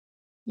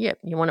 Yep,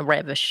 you want to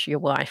ravish your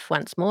wife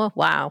once more?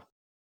 Wow.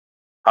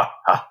 Ha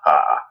ha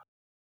ha.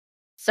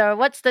 So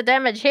what's the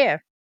damage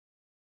here?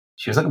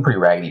 She was looking pretty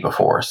raggedy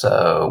before,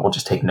 so we'll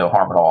just take no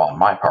harm at all on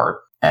my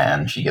part,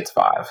 and she gets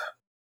 5.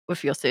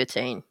 With your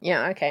 13.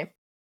 Yeah, okay.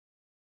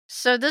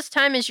 So this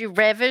time as you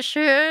ravish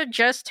her,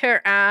 just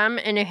her arm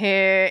and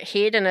her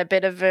head and a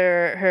bit of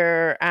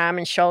her arm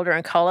and shoulder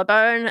and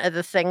collarbone are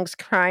the things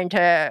trying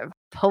to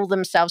pull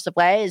themselves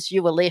away as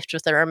you were left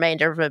with the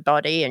remainder of her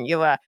body, and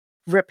you are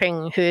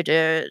ripping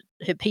her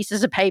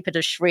pieces of paper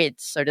to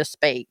shreds, so to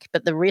speak.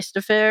 But the rest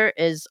of her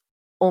is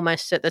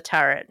almost at the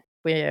turret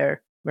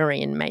where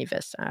Marie and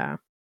Mavis are.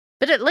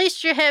 But at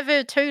least you have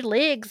her 2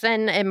 legs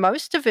and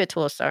most of her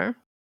torso.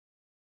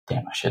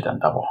 Damn, I should have done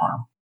double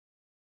harm.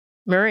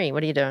 Marie,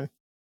 what are you doing?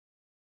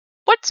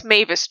 What's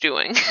Mavis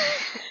doing?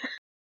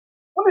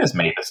 What is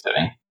Mavis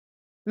doing?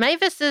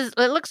 Mavis it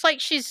looks like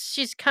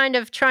she's kind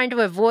of trying to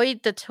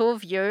avoid the 2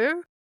 of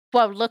you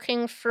while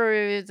looking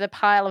through the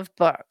pile of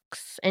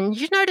books. And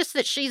you notice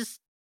that she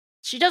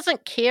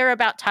doesn't care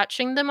about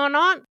touching them or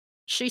not.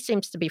 She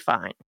seems to be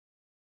fine.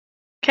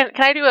 Can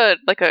I do a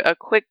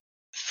quick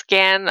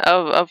scan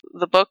of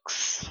the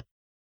books?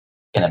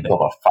 In the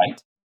middle of a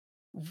fight?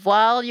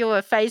 While you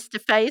were face to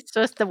face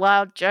with the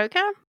wild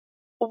Joker?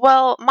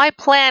 Well, my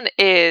plan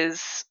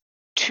is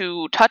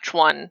to touch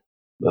one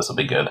This will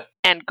be good.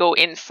 and go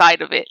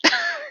inside of it.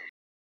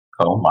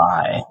 Oh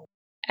my.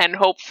 And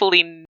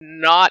hopefully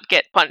not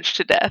get punched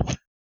to death.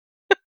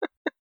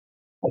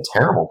 A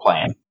terrible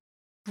plan.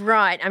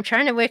 Right, I'm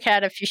trying to work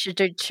out if you should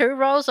do 2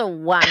 rolls or 1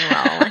 roll.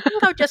 I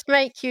think I'll just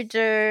make you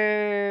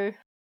do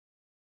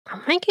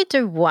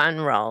 1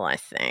 roll, I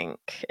think.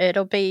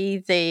 It'll be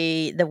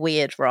the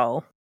weird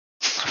roll.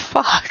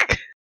 Fuck.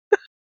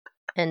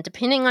 And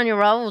depending on your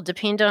roll will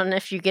depend on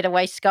if you get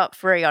away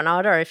scot-free or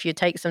not, or if you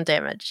take some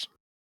damage.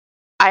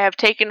 I have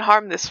taken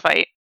harm this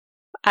fight.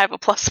 I have a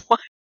 +1.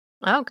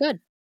 Oh, good.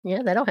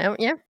 Yeah, that'll help,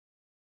 yeah.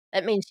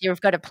 That means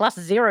you've got a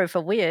 +0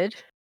 for weird,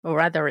 or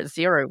rather a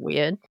 0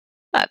 weird.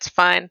 That's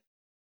fine.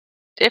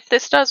 If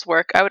this does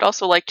work, I would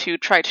also like to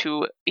try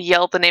to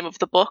yell the name of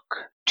the book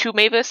to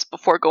Mavis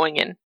before going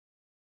in.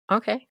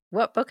 Okay,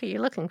 what book are you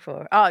looking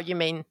for? Oh, you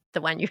mean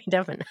the one you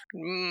haven't?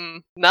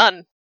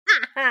 None.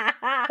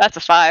 That's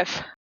a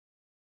 5.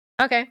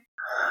 Okay.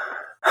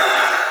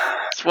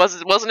 This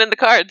wasn't in the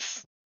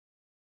cards.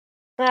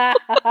 Okay.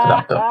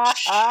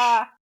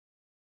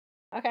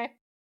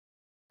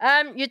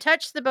 You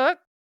touch the book.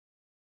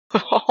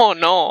 Oh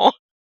no.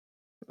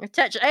 You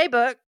touch a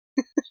book.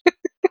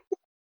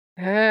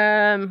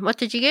 What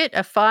did you get?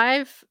 A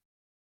 5?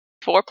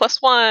 4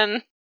 +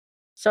 1.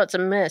 So it's a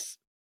miss.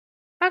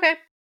 Okay.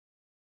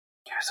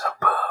 Use a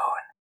boon.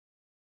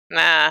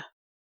 Nah.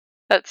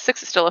 That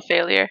 6 is still a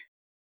failure.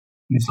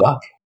 Use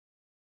luck.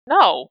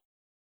 No,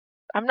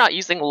 I'm not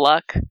using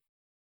luck.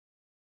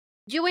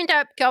 You end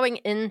up going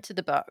into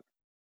the book,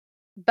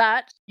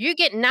 but you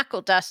get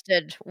knuckle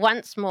dusted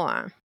once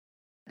more.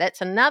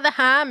 That's another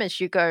harm as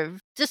you go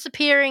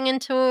disappearing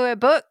into a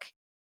book.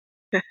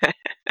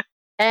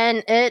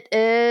 And it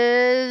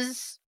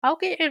is. I'll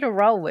get you to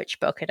roll which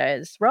book it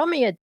is. Roll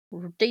me a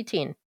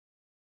d10.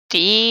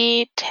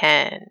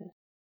 D10.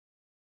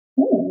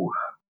 Ooh.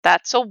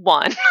 That's a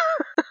 1.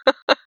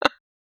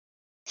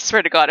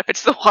 Swear to God, if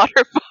it's the water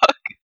book.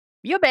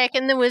 You're back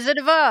in the Wizard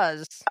of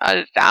Oz.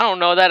 I don't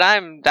know that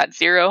I'm that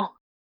 0.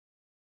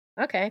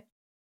 Okay.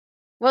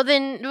 Well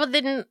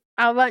then,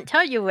 I won't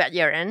tell you what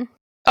you're in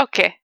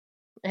Okay.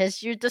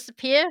 as you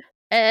disappear.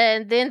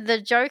 And then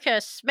the Joker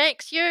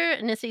smacks you,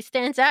 and as he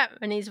stands up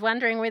and he's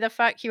wondering where the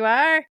fuck you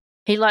are,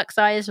 he locks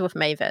eyes with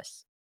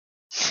Mavis.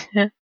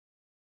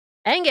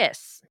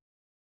 Angus,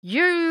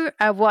 you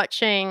are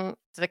watching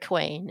the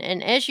Queen,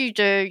 and as you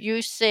do,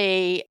 you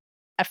see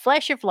a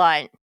flash of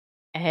light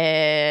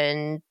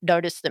and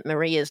notice that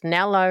Marie is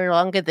now no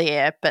longer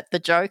there, but the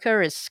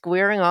Joker is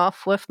squaring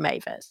off with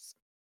Mavis.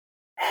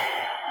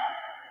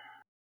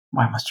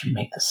 Why must you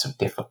make this so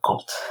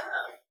difficult?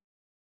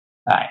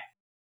 Alright.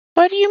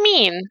 What do you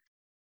mean?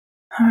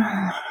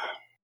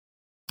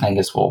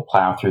 Angus will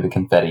plow through the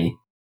confetti,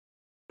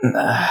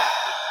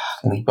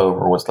 leap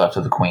over what's left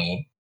of the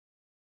Queen,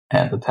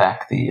 and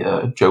attack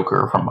the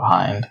Joker from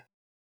behind.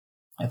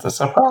 It's a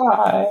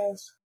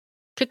surprise!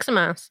 Kick some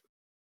ass.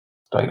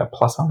 Do I get a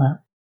plus on that?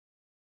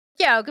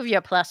 Yeah, I'll give you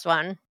a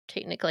 +1.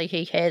 Technically,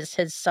 he has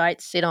his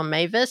sights set on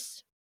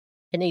Mavis,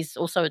 and he's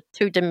also a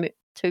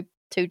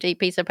 2D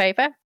piece of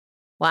paper.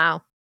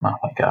 Wow. Oh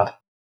my god.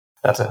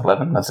 That's a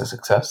 11. That's a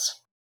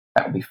success.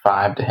 That would be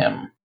 5 to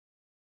him.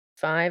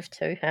 5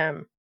 to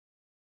him.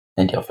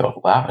 And he'll feel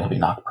loud and he'll be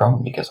knocked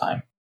prone because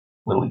I'm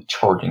literally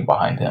charging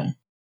behind him.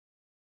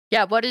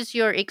 Yeah, what is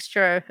your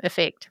extra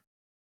effect?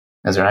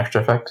 Is there an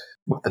extra effect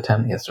with the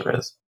 10? Yes, there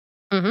is.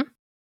 Mm-hmm.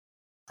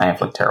 I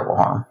inflict terrible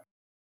harm.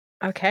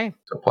 Okay.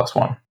 So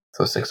 +1.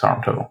 So 6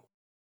 harm total.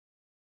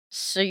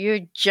 So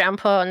you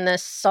jump on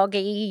this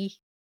soggy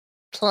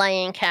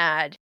playing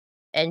card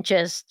and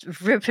just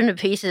rip into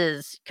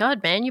pieces.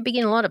 God, man, you're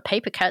getting a lot of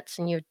paper cuts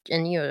in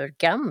your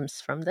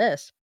gums from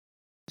this.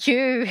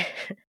 You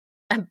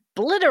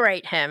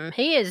obliterate him.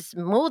 He is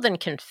more than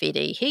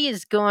confetti. He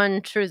has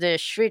gone through the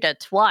shredder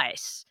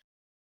twice.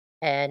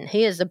 And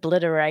he is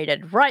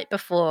obliterated right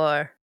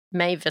before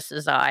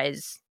Mavis's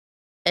eyes.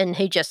 And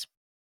he just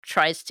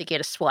tries to get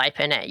a swipe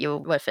in at you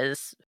with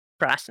his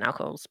brass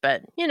knuckles.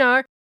 But,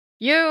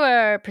 you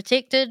are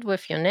protected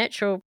with your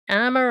natural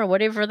armor or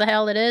whatever the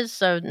hell it is,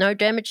 so no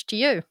damage to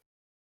you.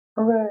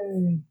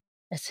 Hooray!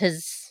 As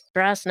his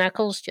brass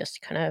knuckles just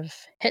kind of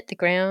hit the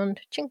ground,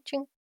 chink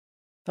chink,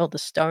 or the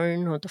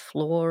stone or the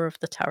floor of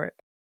the turret.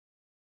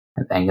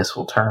 And Angus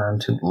will turn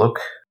to look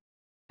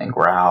and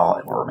growl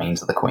at what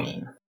remains of the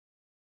Queen.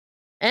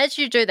 As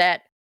you do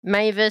that,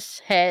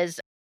 Mavis has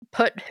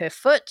put her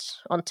foot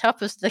on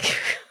top of the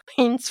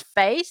Queen's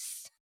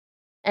face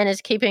and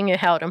is keeping her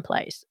held in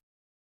place.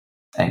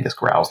 Angus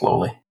growls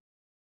lowly.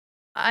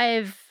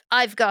 I've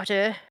got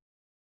her.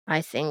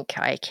 I think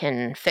I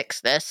can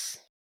fix this.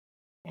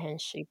 And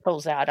she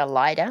pulls out a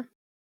lighter,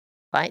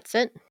 lights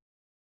it,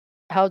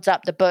 holds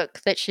up the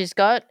book that she's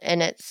got,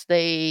 and it's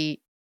the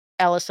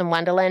Alice in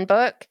Wonderland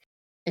book,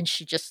 and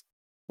she just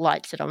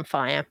lights it on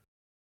fire.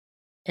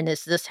 And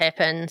as this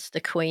happens,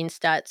 the Queen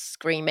starts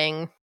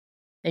screaming,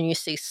 and you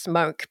see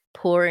smoke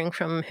pouring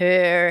from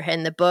her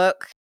and the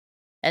book,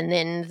 and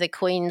then the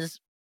Queen's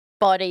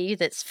body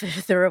that's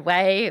further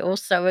away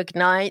also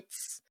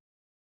ignites.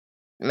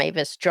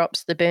 Mavis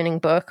drops the burning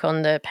book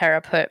on the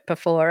parapet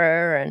before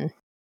her, and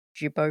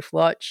you both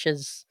watch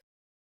as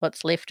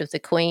what's left of the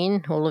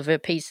Queen, all of her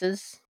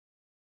pieces,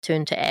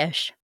 turn to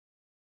ash.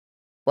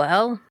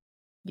 Well,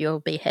 you'll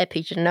be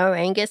happy to know,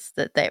 Angus,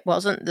 that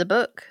wasn't the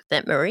book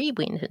that Marie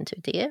went into,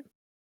 dear.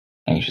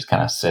 Angus just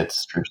kind of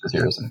sits, droops his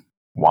ears, and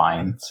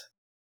whines.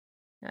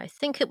 I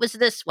think it was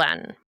this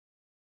one.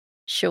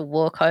 She'll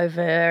walk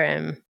over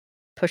and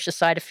push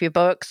aside a few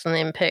books and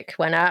then pick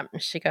one up,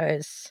 and she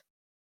goes,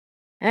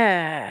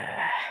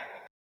 and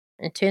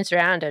turns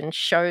around and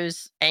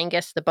shows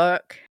Angus the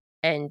book,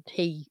 and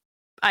he,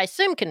 I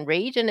assume, can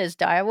read in his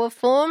direwolf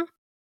form,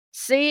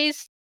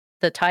 sees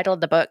the title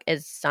of the book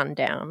is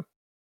Sundown.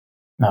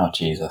 Oh,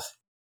 Jesus.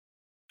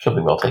 She'll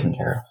be well taken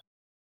care of.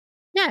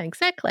 Yeah,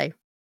 exactly.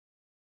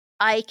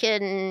 I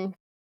can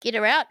get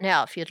her out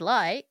now if you'd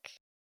like.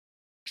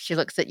 She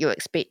looks at you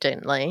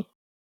expectantly.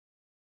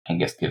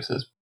 Angus gives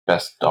his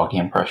best doggy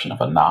impression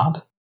of a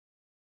nod.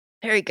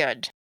 Very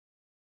good.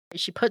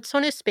 She puts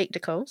on her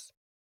spectacles,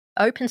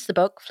 opens the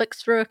book,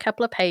 flicks through a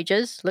couple of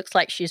pages, looks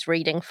like she's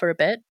reading for a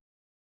bit,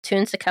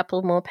 turns a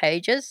couple more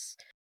pages,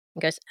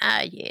 and goes,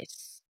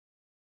 yes.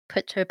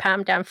 Put her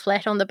palm down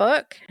flat on the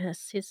book,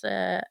 says,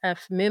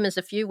 murmurs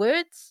a few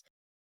words.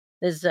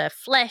 There's a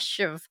flash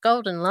of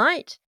golden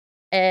light,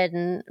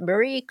 and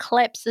Marie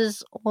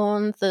collapses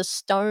on the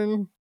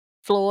stone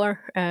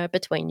floor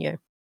between you.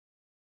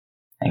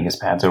 Angus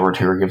pads over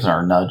to her, gives her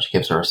a nudge,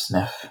 gives her a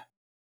sniff.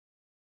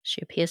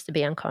 She appears to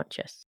be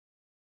unconscious.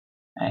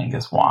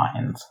 Angus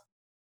whines.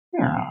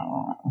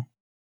 Oh.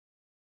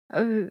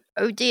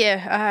 Oh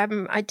dear.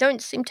 I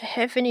don't seem to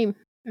have any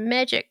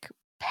magic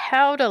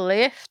powder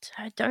left.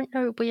 I don't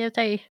know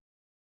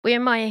where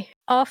my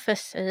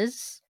office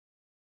is.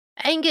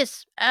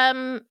 Angus,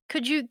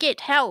 could you get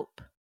help?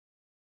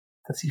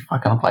 Does he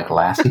fucking look like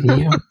Lassie to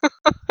you?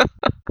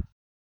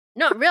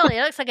 Not really.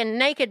 It looks like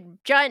a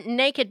giant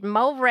naked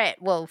mole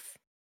rat wolf.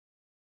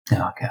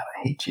 Oh god,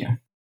 I hate you.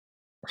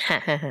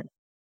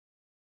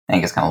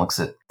 Angus kind of looks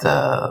at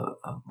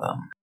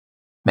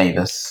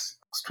Mavis.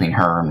 Between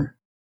her and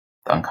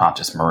the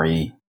unconscious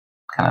Marie,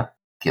 kind of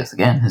gives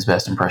again his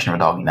best impression of a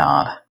doggy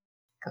nod.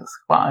 Because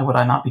why would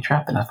I not be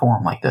trapped in a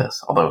form like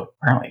this? Although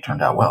apparently it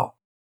turned out well.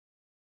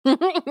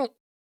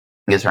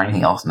 Is there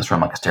anything else in this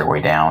room, like a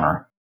stairway down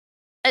or?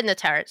 In the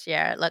turrets,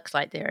 yeah, it looks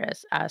like there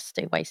is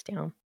stairways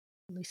down,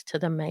 at least to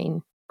the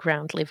main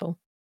ground level.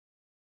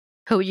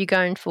 Who are you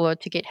going for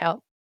to get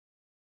help?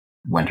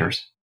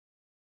 Winters.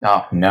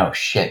 Oh, no,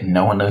 shit.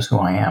 No one knows who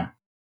I am.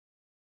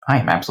 I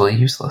am absolutely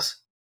useless.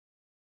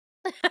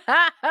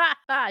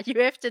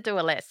 You have to do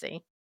a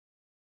Lassie.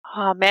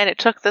 Oh man, it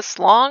took this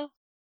long?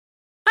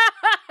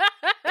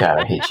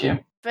 God, I hate you.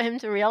 For him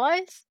to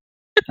realize?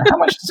 How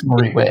much does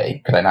Marie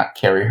weigh? Could I not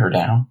carry her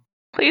down?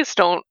 Please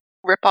don't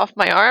rip off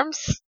my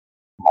arms.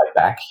 My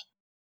back?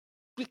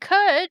 You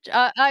could.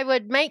 I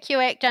would make you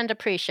act under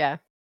pressure.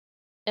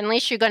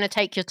 Unless you're going to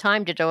take your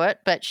time to do it,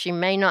 but she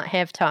may not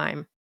have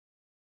time.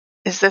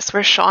 Is this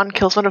where Sean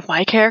kills one of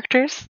my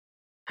characters?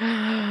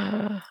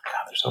 God,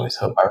 there's always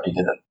hope. I already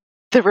did it.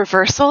 The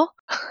reversal?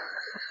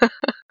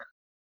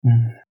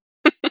 Damn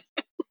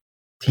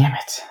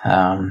it.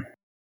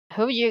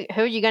 Who are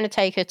you going to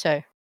take her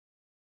to?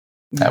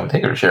 I would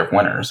take her to Sheriff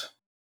Winters.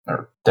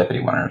 Or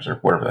Deputy Winters, or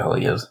whatever the hell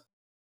he is.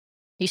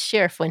 He's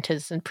Sheriff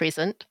Winters in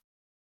present.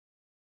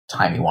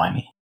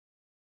 Timey-wimey.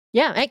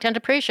 Yeah, act under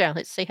pressure.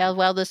 Let's see how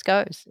well this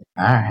goes.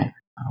 Alright.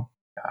 Oh,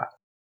 God.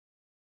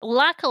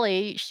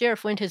 Luckily,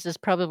 Sheriff Winters is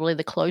probably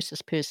the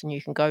closest person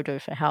you can go to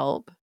for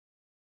help.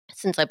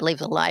 Since I believe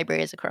the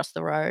library is across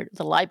the road.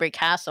 The library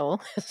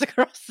castle is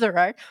across the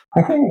road.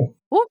 Woohoo!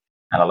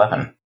 At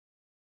 11.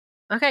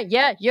 Okay,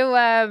 yeah, you,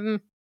 I'll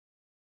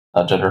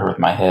judge her with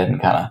my head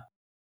and kind of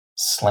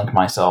slink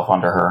myself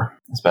under her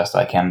as best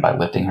I can by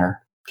lifting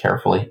her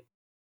carefully.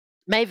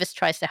 Mavis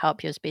tries to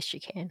help you as best she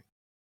can.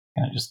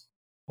 And I just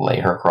lay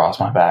her across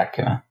my back,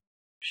 kind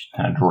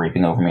of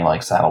draping over me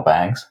like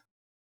saddlebags,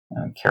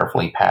 and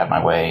carefully pad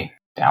my way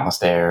down the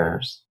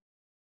stairs,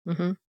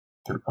 through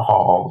the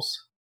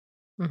halls,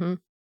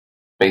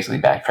 basically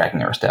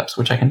backtracking her steps,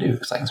 which I can do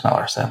because I can smell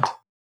her scent.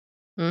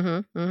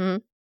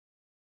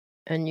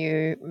 And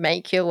you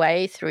make your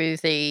way through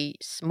the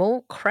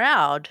small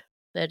crowd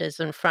that is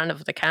in front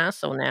of the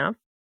castle now.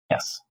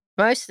 Yes.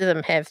 Most of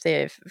them have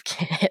their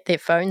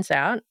phones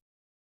out.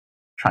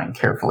 Trying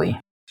carefully,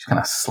 just kind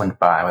of slink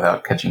by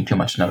without catching too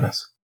much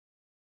notice.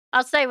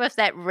 I'll say with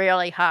that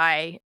really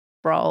high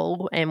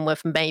roll and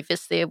with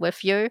Mavis there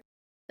with you,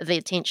 the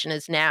attention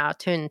is now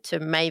turned to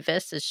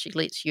Mavis as she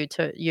lets you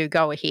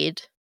go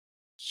ahead.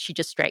 She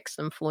distracts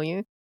them for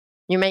you.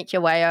 You make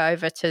your way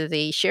over to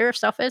the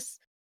sheriff's office,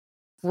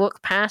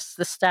 walk past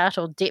the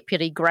startled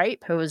Deputy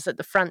Grape, who is at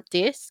the front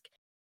desk.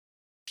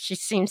 She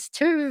seems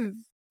too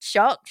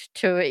shocked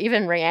to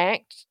even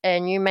react,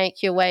 and you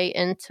make your way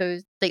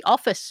into the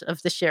office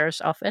of the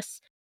sheriff's office.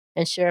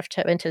 And Sheriff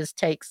Winters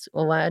takes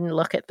one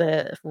look at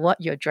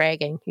what you're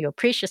dragging, your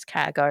precious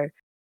cargo,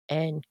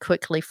 and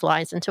quickly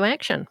flies into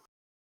action,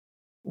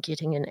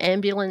 getting an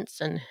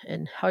ambulance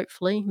and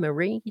hopefully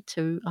Marie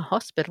to a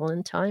hospital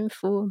in time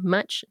for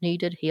much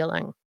needed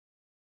healing.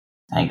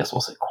 Angus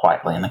will sit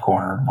quietly in the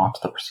corner and watch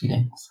the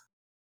proceedings.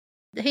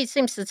 He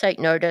seems to take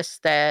notice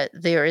that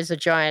there is a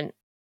giant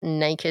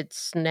naked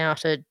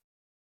snouted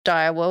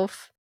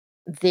direwolf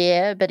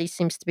there, but he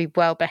seems to be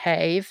well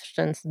behaved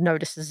and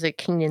notices a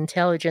keen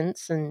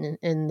intelligence in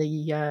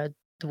the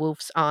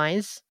wolf's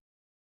eyes.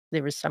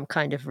 There is some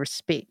kind of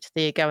respect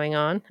there going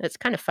on. It's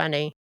kind of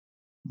funny.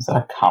 Is that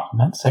a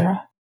compliment,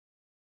 Sarah?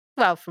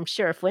 Well, from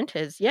Sheriff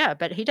Winters, yeah,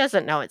 but he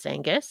doesn't know it's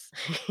Angus.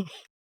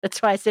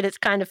 That's why I said it's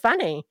kind of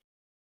funny.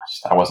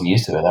 I wasn't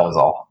used to it, that was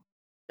all.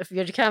 If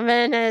you'd come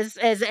in as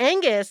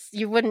Angus,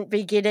 you wouldn't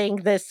be getting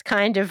this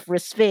kind of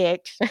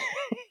respect.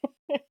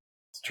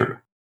 It's true.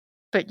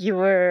 But you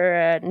were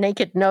a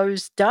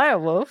naked-nosed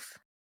direwolf.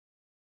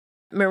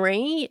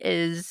 Marie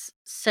is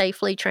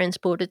safely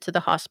transported to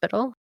the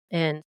hospital,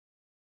 and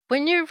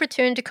when you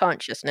return to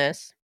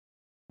consciousness,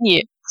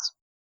 yes,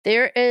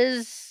 there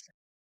is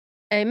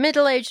a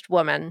middle-aged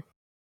woman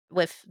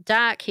with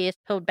dark hair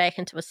pulled back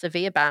into a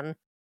severe bun.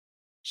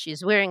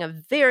 She's wearing a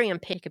very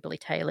impeccably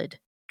tailored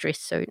dress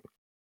suit,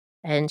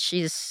 and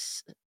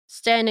she's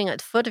standing at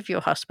the foot of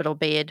your hospital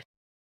bed,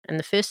 and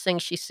the first thing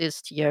she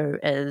says to you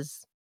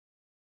is,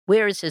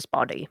 "Where is his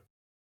body?"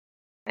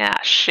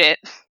 Ah, shit.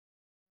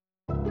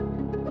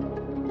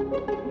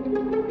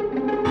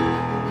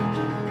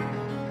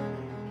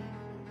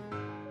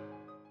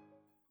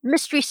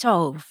 Mystery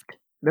solved.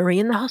 Marie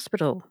in the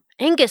hospital.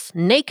 Angus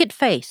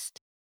naked-faced.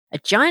 A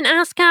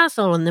giant-ass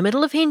castle in the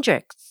middle of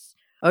Hendrix.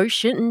 Oh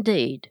shit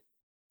indeed.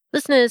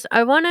 Listeners,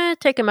 I want to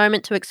take a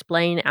moment to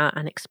explain our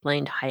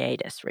unexplained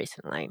hiatus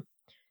recently.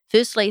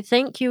 Firstly,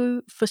 thank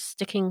you for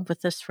sticking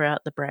with us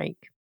throughout the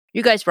break.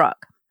 You guys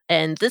rock,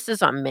 and this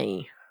is on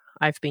me.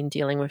 I've been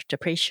dealing with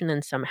depression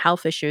and some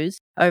health issues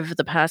over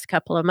the past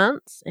couple of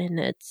months, and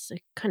it's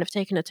kind of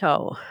taken a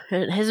toll.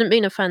 It hasn't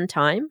been a fun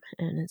time,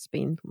 and it's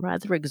been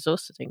rather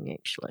exhausting,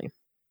 actually.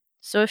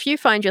 So if you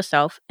find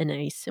yourself in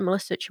a similar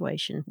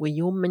situation where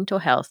your mental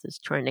health is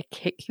trying to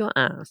kick your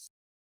ass,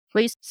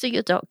 please see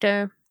your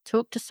doctor,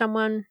 talk to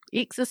someone,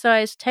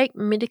 exercise, take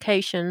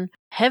medication,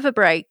 have a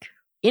break,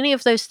 any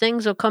of those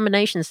things or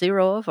combinations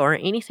thereof, or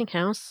anything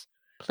else,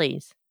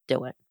 please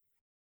do it.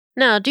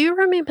 Now, do you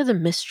remember the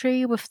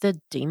mystery with the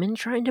demon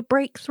trying to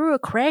break through a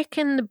crack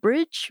in the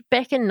bridge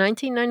back in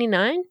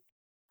 1999?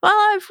 Well,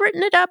 I've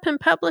written it up and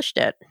published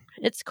it.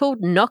 It's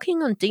called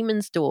Knocking on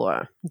Demon's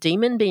Door,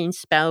 demon being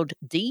spelled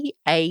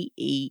D-A-E-M-O-N,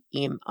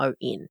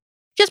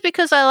 just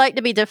because I like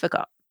to be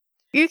difficult.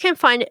 You can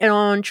find it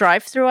on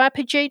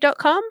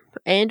drivethrurpg.com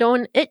and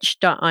on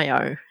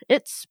itch.io.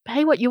 It's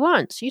pay what you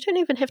want, so you don't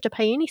even have to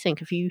pay anything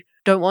if you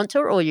don't want to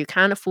or you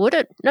can't afford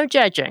it. No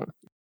judging.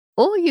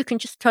 Or you can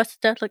just toss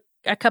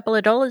a couple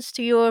of dollars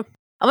to your,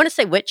 I want to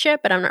say Witcher,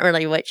 but I'm not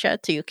really a Witcher,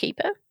 to your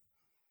keeper.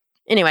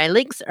 Anyway,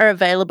 links are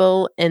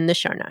available in the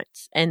show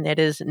notes, and that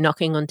is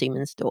Knocking on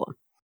Demon's Door.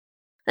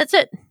 That's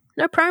it.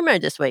 No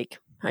promo this week.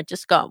 I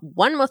just got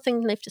one more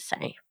thing left to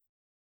say.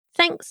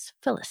 Thanks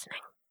for listening.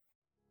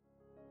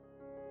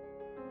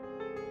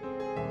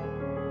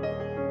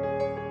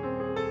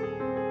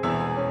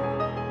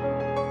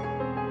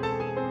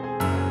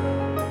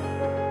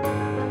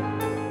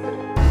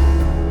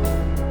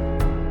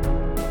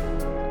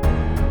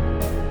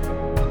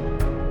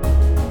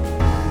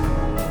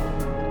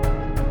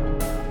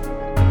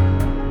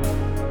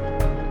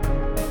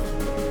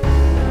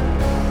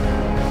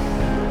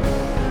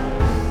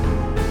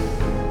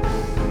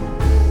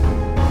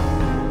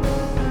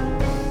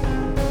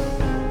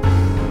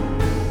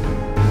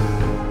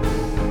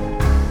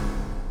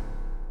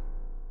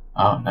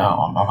 Oh no,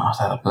 I'm almost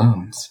out of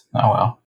boons. Oh well.